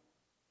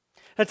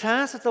 The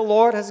task that the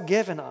Lord has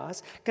given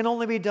us can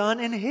only be done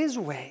in His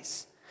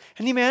ways.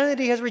 And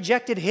humanity has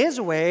rejected His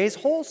ways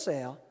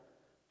wholesale,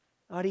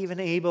 not even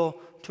able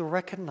to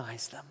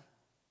recognize them.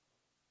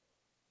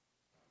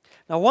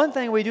 Now, one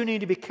thing we do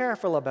need to be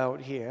careful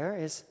about here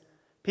is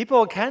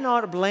people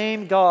cannot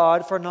blame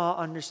God for not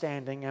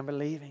understanding and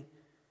believing.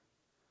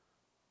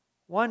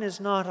 One is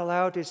not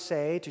allowed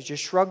to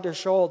just shrug their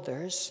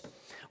shoulders,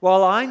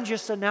 well, I'm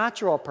just a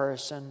natural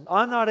person.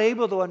 I'm not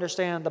able to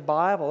understand the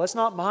Bible. It's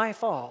not my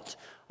fault.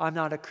 I'm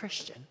not a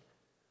Christian.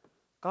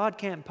 God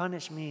can't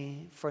punish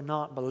me for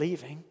not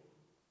believing.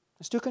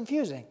 It's too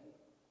confusing.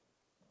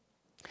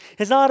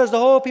 It's not as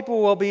though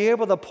people will be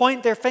able to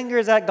point their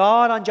fingers at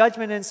God on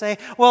judgment and say,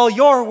 well,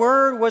 your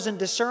word wasn't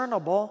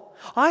discernible.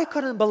 I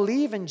couldn't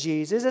believe in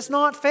Jesus. It's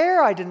not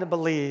fair I didn't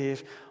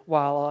believe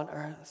while on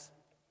earth.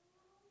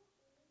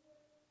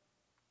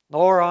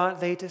 Nor aren't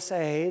they to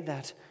say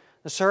that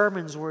the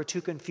sermons were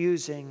too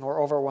confusing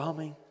or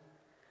overwhelming,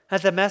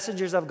 that the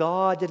messengers of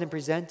God didn't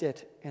present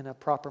it in a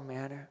proper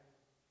manner.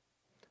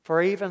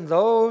 For even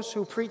those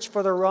who preach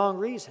for the wrong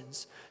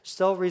reasons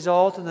still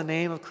result in the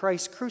name of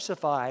Christ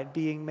crucified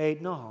being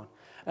made known,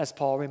 as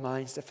Paul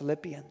reminds the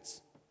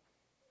Philippians.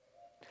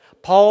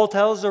 Paul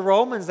tells the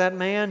Romans that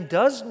man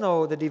does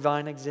know the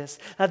divine exists,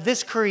 that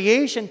this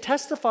creation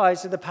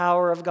testifies to the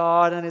power of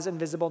God and His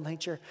invisible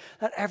nature,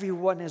 that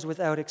everyone is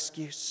without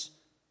excuse.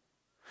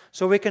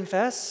 So we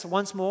confess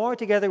once more,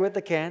 together with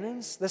the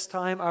canons, this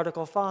time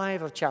Article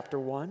 5 of chapter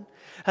 1,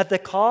 that the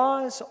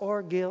cause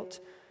or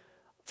guilt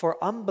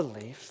for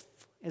unbelief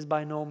is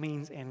by no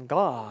means in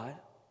God,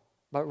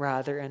 but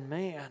rather in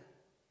man.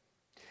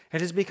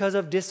 It is because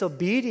of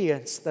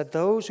disobedience that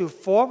those who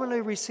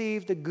formerly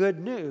received the good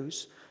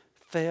news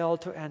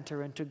failed to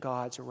enter into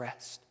God's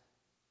rest,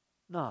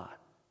 not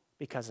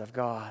because of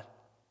God.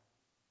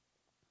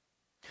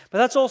 But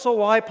that's also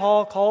why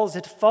Paul calls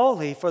it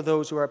folly for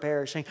those who are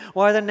perishing,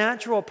 why the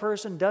natural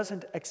person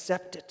doesn't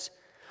accept it,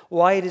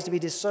 why it is to be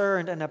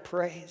discerned and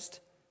appraised.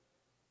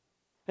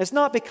 It's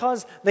not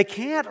because they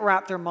can't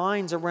wrap their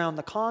minds around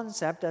the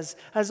concept as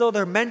though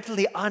they're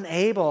mentally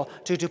unable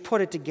to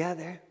put it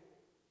together.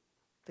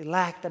 They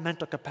lack the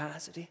mental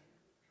capacity.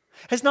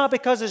 It's not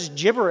because it's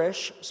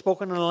gibberish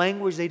spoken in a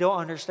language they don't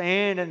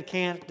understand and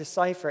can't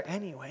decipher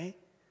anyway.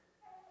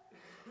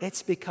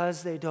 It's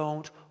because they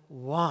don't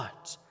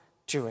want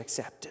to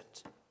accept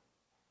it.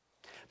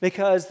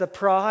 Because the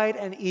pride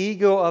and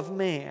ego of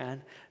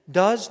man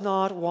does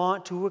not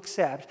want to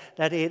accept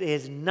that it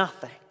is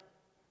nothing,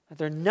 that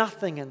they're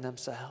nothing in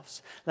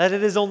themselves, that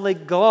it is only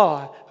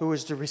God who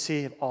is to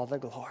receive all the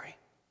glory.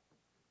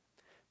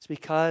 It's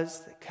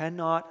because they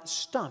cannot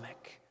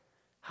stomach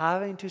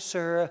having to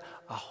serve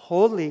a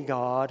holy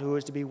God who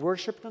is to be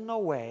worshipped in a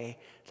way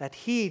that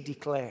He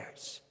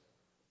declares,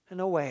 in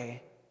a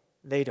way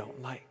they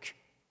don't like.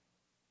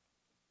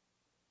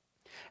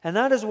 And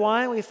that is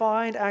why we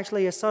find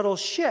actually a subtle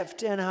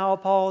shift in how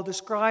Paul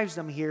describes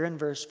them here in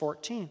verse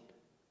 14.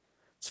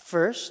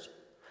 First,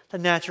 the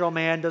natural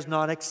man does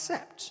not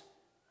accept.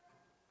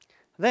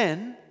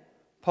 Then,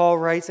 Paul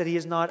writes that he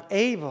is not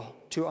able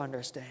to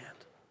understand.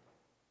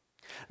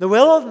 The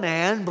will of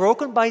man,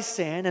 broken by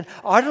sin and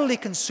utterly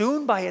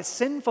consumed by its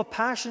sinful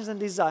passions and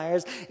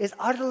desires, is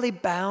utterly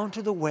bound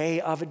to the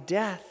way of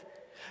death.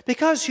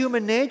 Because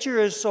human nature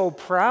is so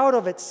proud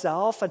of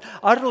itself and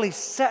utterly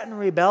set in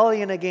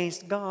rebellion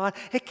against God,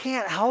 it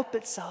can't help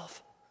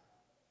itself.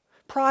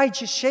 Pride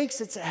just shakes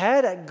its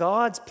head at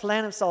God's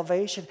plan of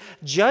salvation,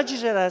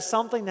 judges it as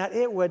something that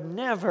it would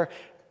never,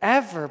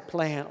 ever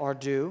plan or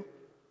do,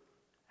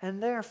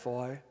 and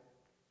therefore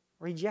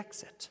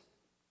rejects it.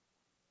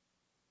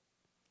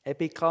 It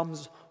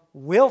becomes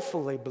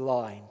willfully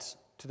blind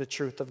to the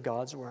truth of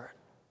God's word.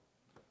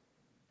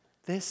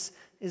 This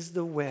is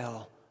the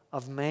will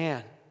of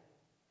man.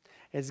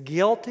 Is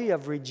guilty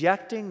of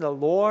rejecting the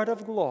Lord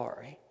of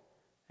glory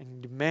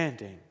and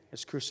demanding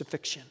His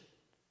crucifixion.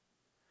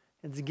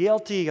 It's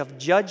guilty of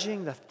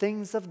judging the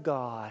things of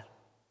God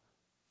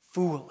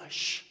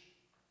foolish.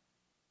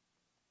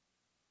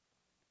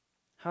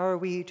 How are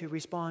we to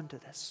respond to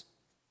this?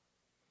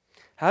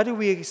 How do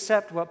we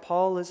accept what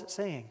Paul is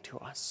saying to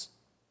us?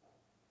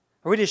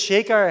 Are we to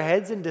shake our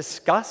heads in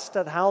disgust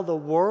at how the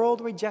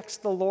world rejects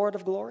the Lord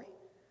of glory?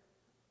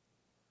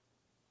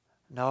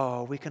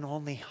 No, we can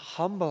only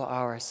humble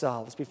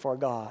ourselves before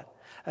God,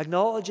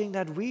 acknowledging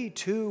that we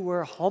too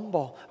were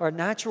humble, or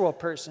natural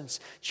persons,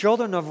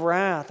 children of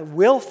wrath,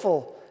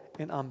 willful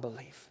in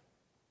unbelief.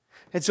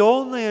 It's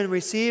only in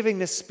receiving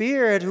the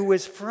Spirit who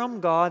is from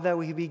God that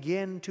we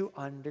begin to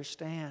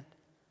understand.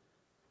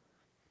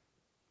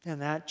 And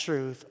that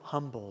truth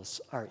humbles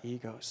our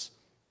egos.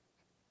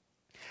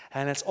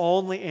 And it's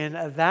only in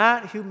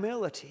that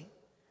humility,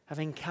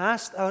 having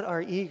cast out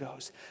our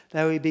egos,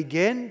 that we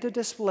begin to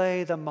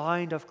display the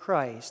mind of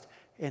Christ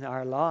in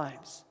our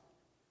lives.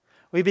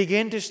 We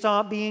begin to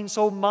stop being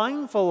so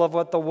mindful of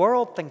what the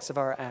world thinks of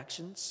our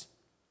actions.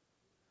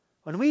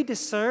 When we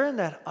discern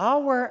that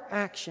our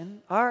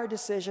action, our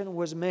decision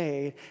was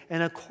made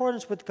in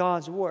accordance with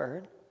God's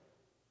word,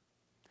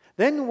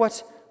 then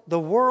what the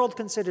world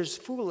considers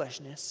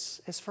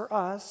foolishness is for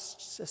us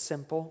just a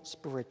simple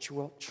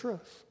spiritual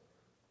truth.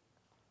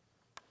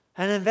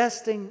 And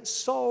investing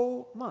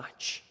so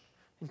much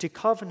into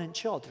covenant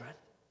children,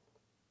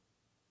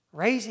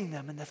 raising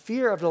them in the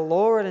fear of the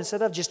Lord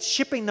instead of just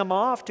shipping them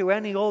off to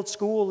any old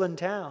school in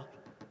town,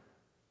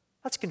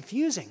 that's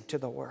confusing to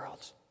the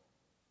world.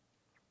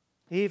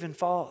 Even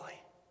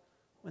folly,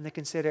 when they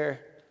consider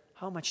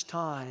how much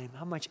time,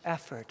 how much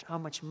effort, how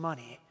much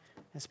money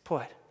is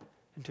put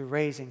into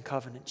raising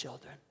covenant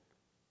children.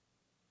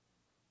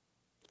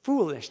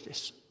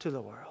 Foolishness to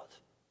the world.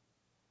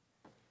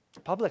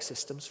 The public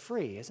system's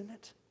free, isn't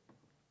it?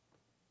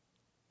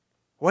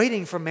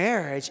 Waiting for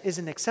marriage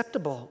isn't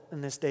acceptable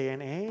in this day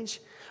and age,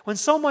 when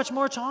so much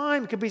more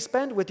time could be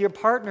spent with your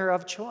partner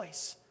of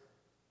choice.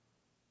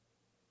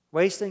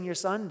 Wasting your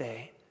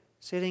Sunday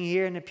sitting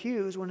here in the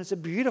pews when it's a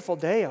beautiful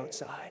day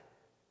outside.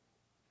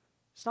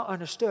 It's not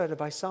understood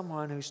by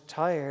someone who's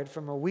tired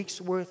from a week's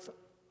worth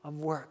of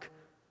work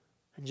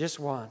and just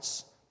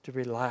wants to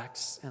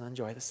relax and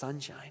enjoy the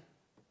sunshine.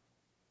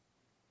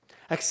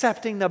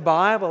 Accepting the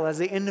Bible as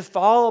the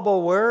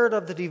infallible word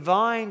of the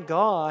divine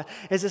God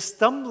is a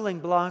stumbling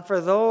block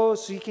for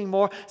those seeking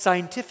more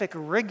scientific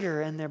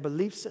rigor in their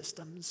belief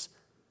systems.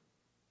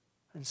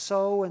 And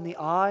so, in the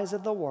eyes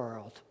of the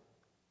world,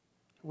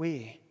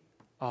 we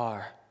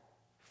are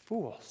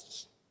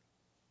fools.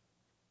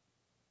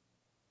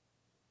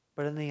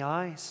 But in the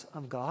eyes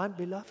of God,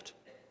 beloved,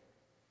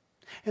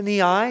 in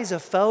the eyes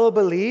of fellow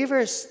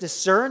believers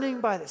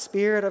discerning by the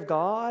Spirit of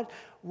God,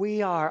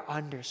 we are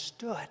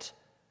understood.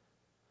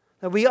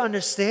 That we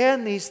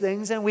understand these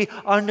things and we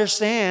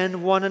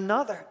understand one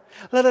another.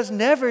 Let us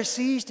never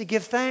cease to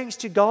give thanks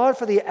to God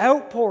for the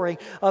outpouring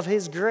of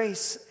His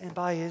grace and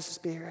by His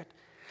Spirit.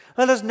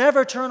 Let us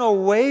never turn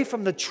away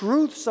from the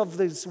truths of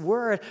this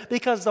word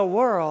because the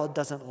world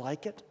doesn't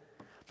like it,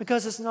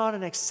 because it's not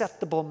an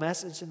acceptable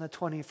message in the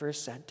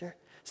 21st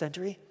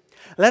century.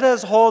 Let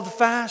us hold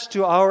fast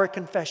to our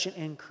confession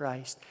in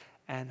Christ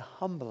and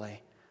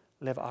humbly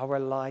live our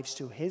lives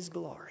to His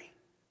glory.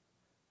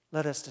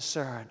 Let us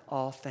discern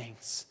all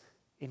things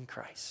in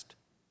Christ.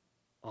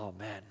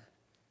 Amen.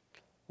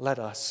 Let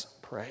us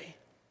pray.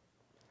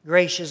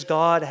 Gracious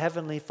God,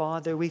 Heavenly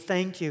Father, we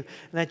thank you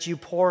that you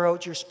pour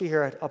out your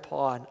Spirit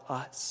upon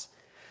us.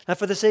 Now,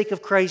 for the sake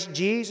of Christ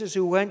Jesus,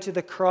 who went to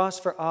the cross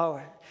for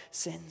our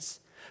sins,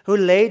 who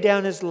laid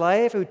down his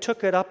life, who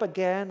took it up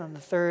again on the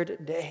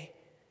third day,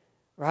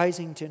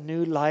 rising to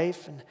new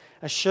life and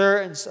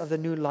assurance of the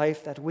new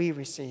life that we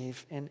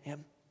receive in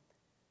him.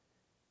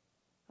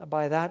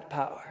 By that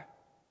power,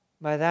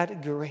 by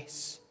that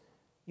grace,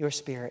 your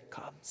Spirit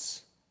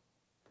comes.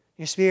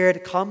 Your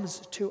Spirit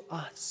comes to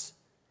us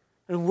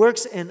and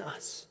works in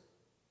us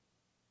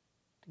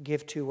to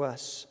give to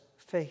us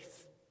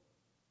faith.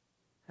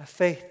 A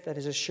faith that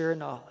is a sure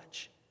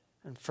knowledge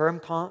and firm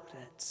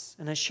confidence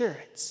and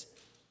assurance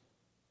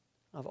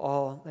of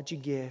all that you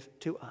give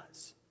to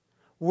us.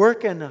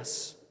 Work in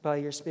us by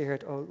your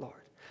Spirit, O Lord.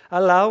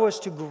 Allow us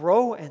to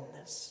grow in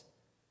this.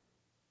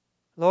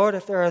 Lord,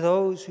 if there are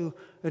those who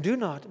do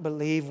not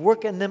believe,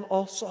 work in them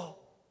also.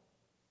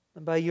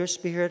 And by your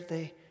Spirit,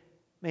 they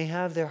may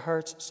have their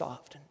hearts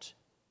softened,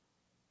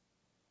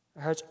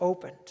 their hearts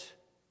opened,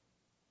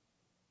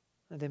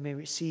 that they may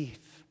receive,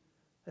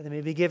 that they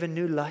may be given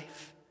new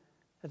life,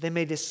 that they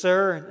may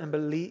discern and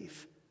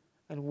believe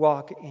and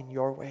walk in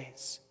your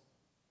ways.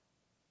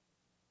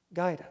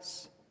 Guide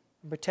us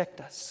and protect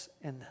us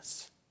in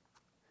this.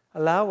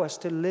 Allow us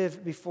to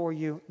live before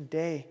you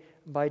day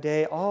by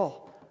day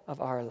all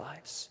of our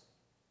lives.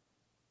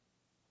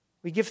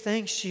 We give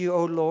thanks to you,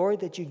 O Lord,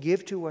 that you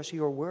give to us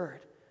your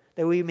word,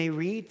 that we may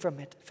read from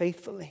it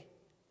faithfully,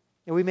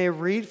 that we may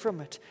read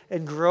from it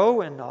and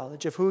grow in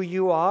knowledge of who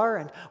you are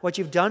and what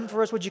you've done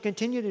for us, what you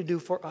continue to do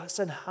for us,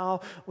 and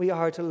how we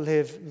are to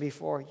live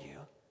before you.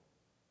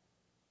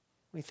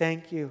 We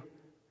thank you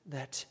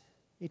that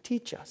you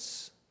teach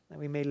us, that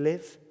we may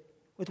live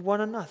with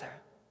one another,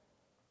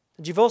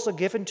 that you've also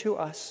given to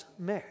us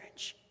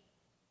marriage.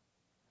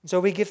 And so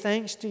we give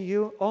thanks to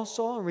you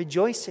also, and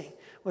rejoicing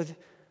with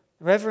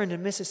Reverend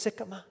and Mrs.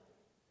 Sycamore,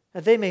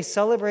 that they may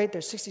celebrate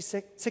their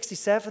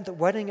 67th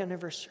wedding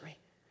anniversary.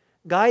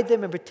 Guide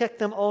them and protect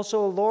them also,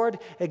 O Lord,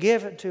 and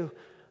give to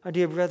our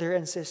dear brother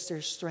and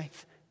sister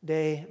strength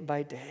day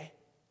by day.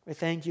 We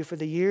thank you for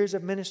the years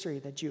of ministry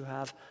that you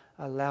have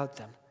allowed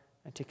them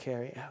to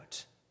carry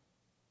out.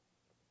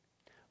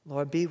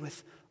 Lord, be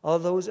with all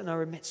those in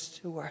our midst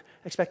who are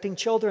expecting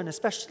children,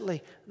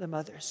 especially the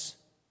mothers.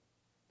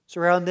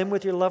 Surround them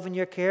with your love and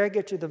your care.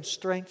 Give to them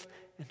strength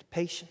and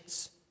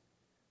patience.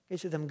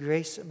 Give to them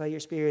grace by your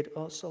Spirit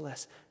also,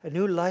 as a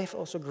new life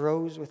also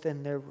grows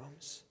within their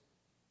wombs.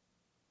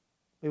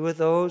 Be with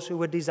those who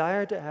would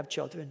desire to have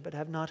children but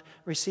have not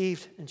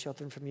received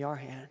children from your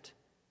hand.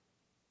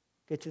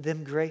 Give to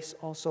them grace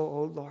also,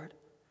 O Lord.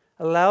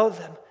 Allow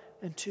them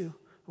to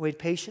wait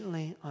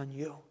patiently on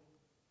you.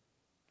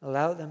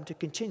 Allow them to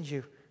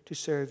continue to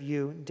serve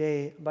you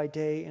day by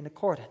day in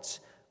accordance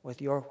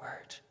with your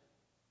word.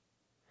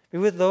 Be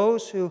with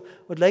those who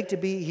would like to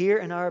be here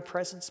in our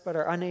presence but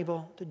are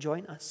unable to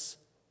join us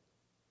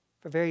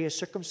for various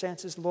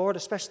circumstances, Lord,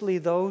 especially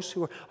those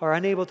who are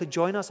unable to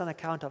join us on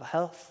account of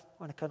health,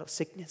 on account of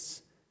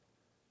sickness.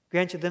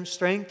 Grant to them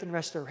strength and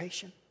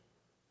restoration.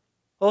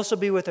 Also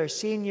be with our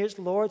seniors,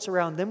 Lord.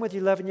 Surround them with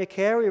your love and your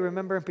care. We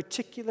remember in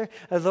particular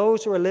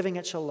those who are living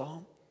at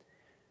Shalom.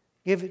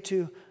 Give it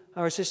to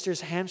our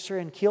sisters Hamster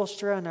and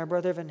Kielstra and our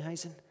brother Van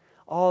Huysen,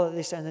 all that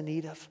they stand in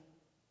need of.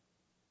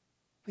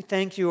 We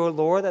thank you, O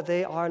Lord, that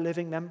they are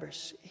living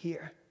members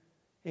here,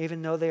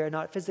 even though they are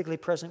not physically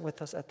present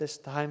with us at this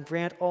time.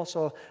 Grant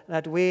also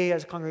that we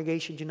as a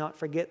congregation do not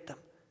forget them,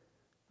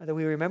 that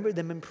we remember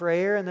them in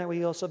prayer, and that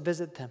we also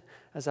visit them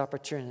as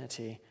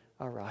opportunity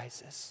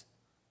arises.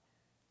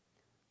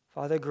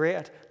 Father,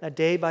 grant that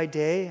day by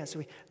day, as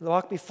we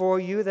walk before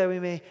you, that we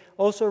may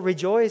also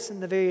rejoice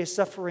in the various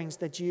sufferings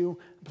that you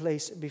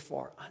place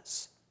before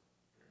us.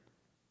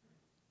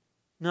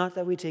 Not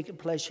that we take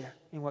pleasure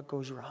in what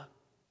goes wrong,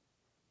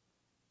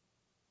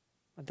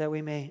 but that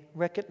we may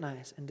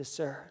recognize and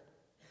discern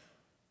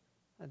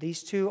that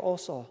these two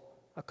also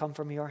come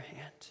from your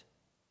hand.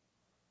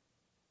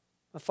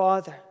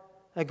 Father,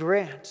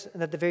 grant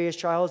that the various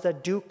trials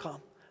that do come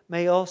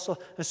may also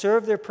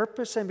serve their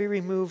purpose and be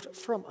removed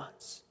from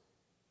us.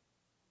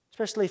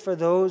 Especially for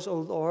those, O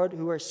Lord,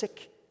 who are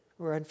sick,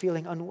 who are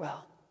feeling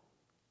unwell.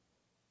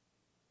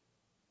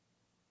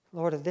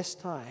 Lord, at this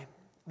time,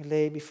 we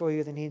lay before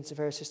you the needs of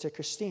our sister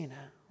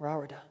Christina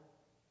Rawarda.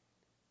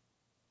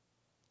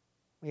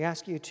 We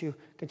ask you to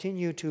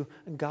continue to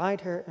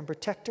guide her and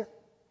protect her.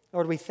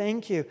 Lord, we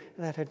thank you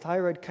that her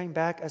thyroid came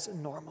back as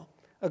normal.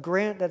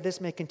 Grant that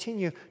this may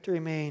continue to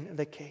remain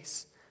the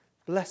case.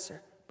 Bless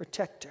her,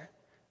 protect her.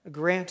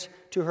 Grant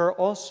to her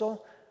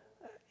also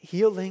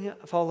healing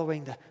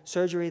following the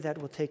surgery that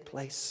will take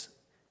place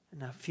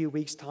in a few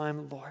weeks'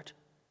 time, Lord.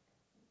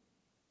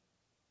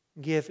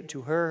 Give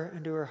to her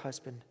and to her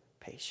husband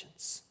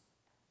patience.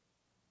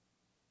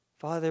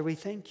 Father, we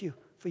thank you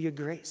for your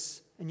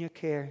grace and your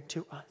care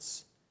to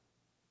us.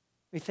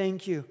 We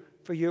thank you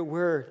for your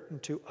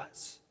word to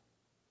us.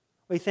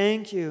 We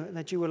thank you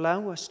that you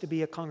allow us to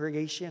be a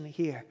congregation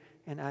here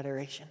in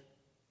adoration.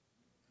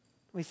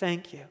 We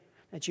thank you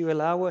that you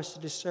allow us to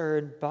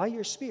discern by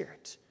your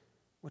Spirit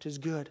what is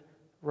good,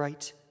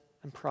 right,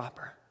 and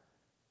proper.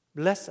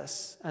 Bless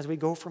us as we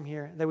go from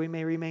here, that we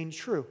may remain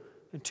true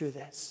to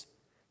this,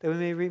 that we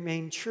may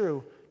remain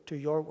true to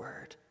your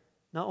word,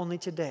 not only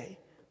today,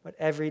 but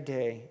every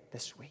day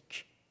this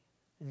week.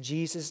 In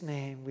Jesus'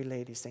 name we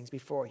lay these things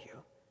before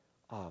you.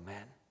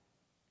 Amen.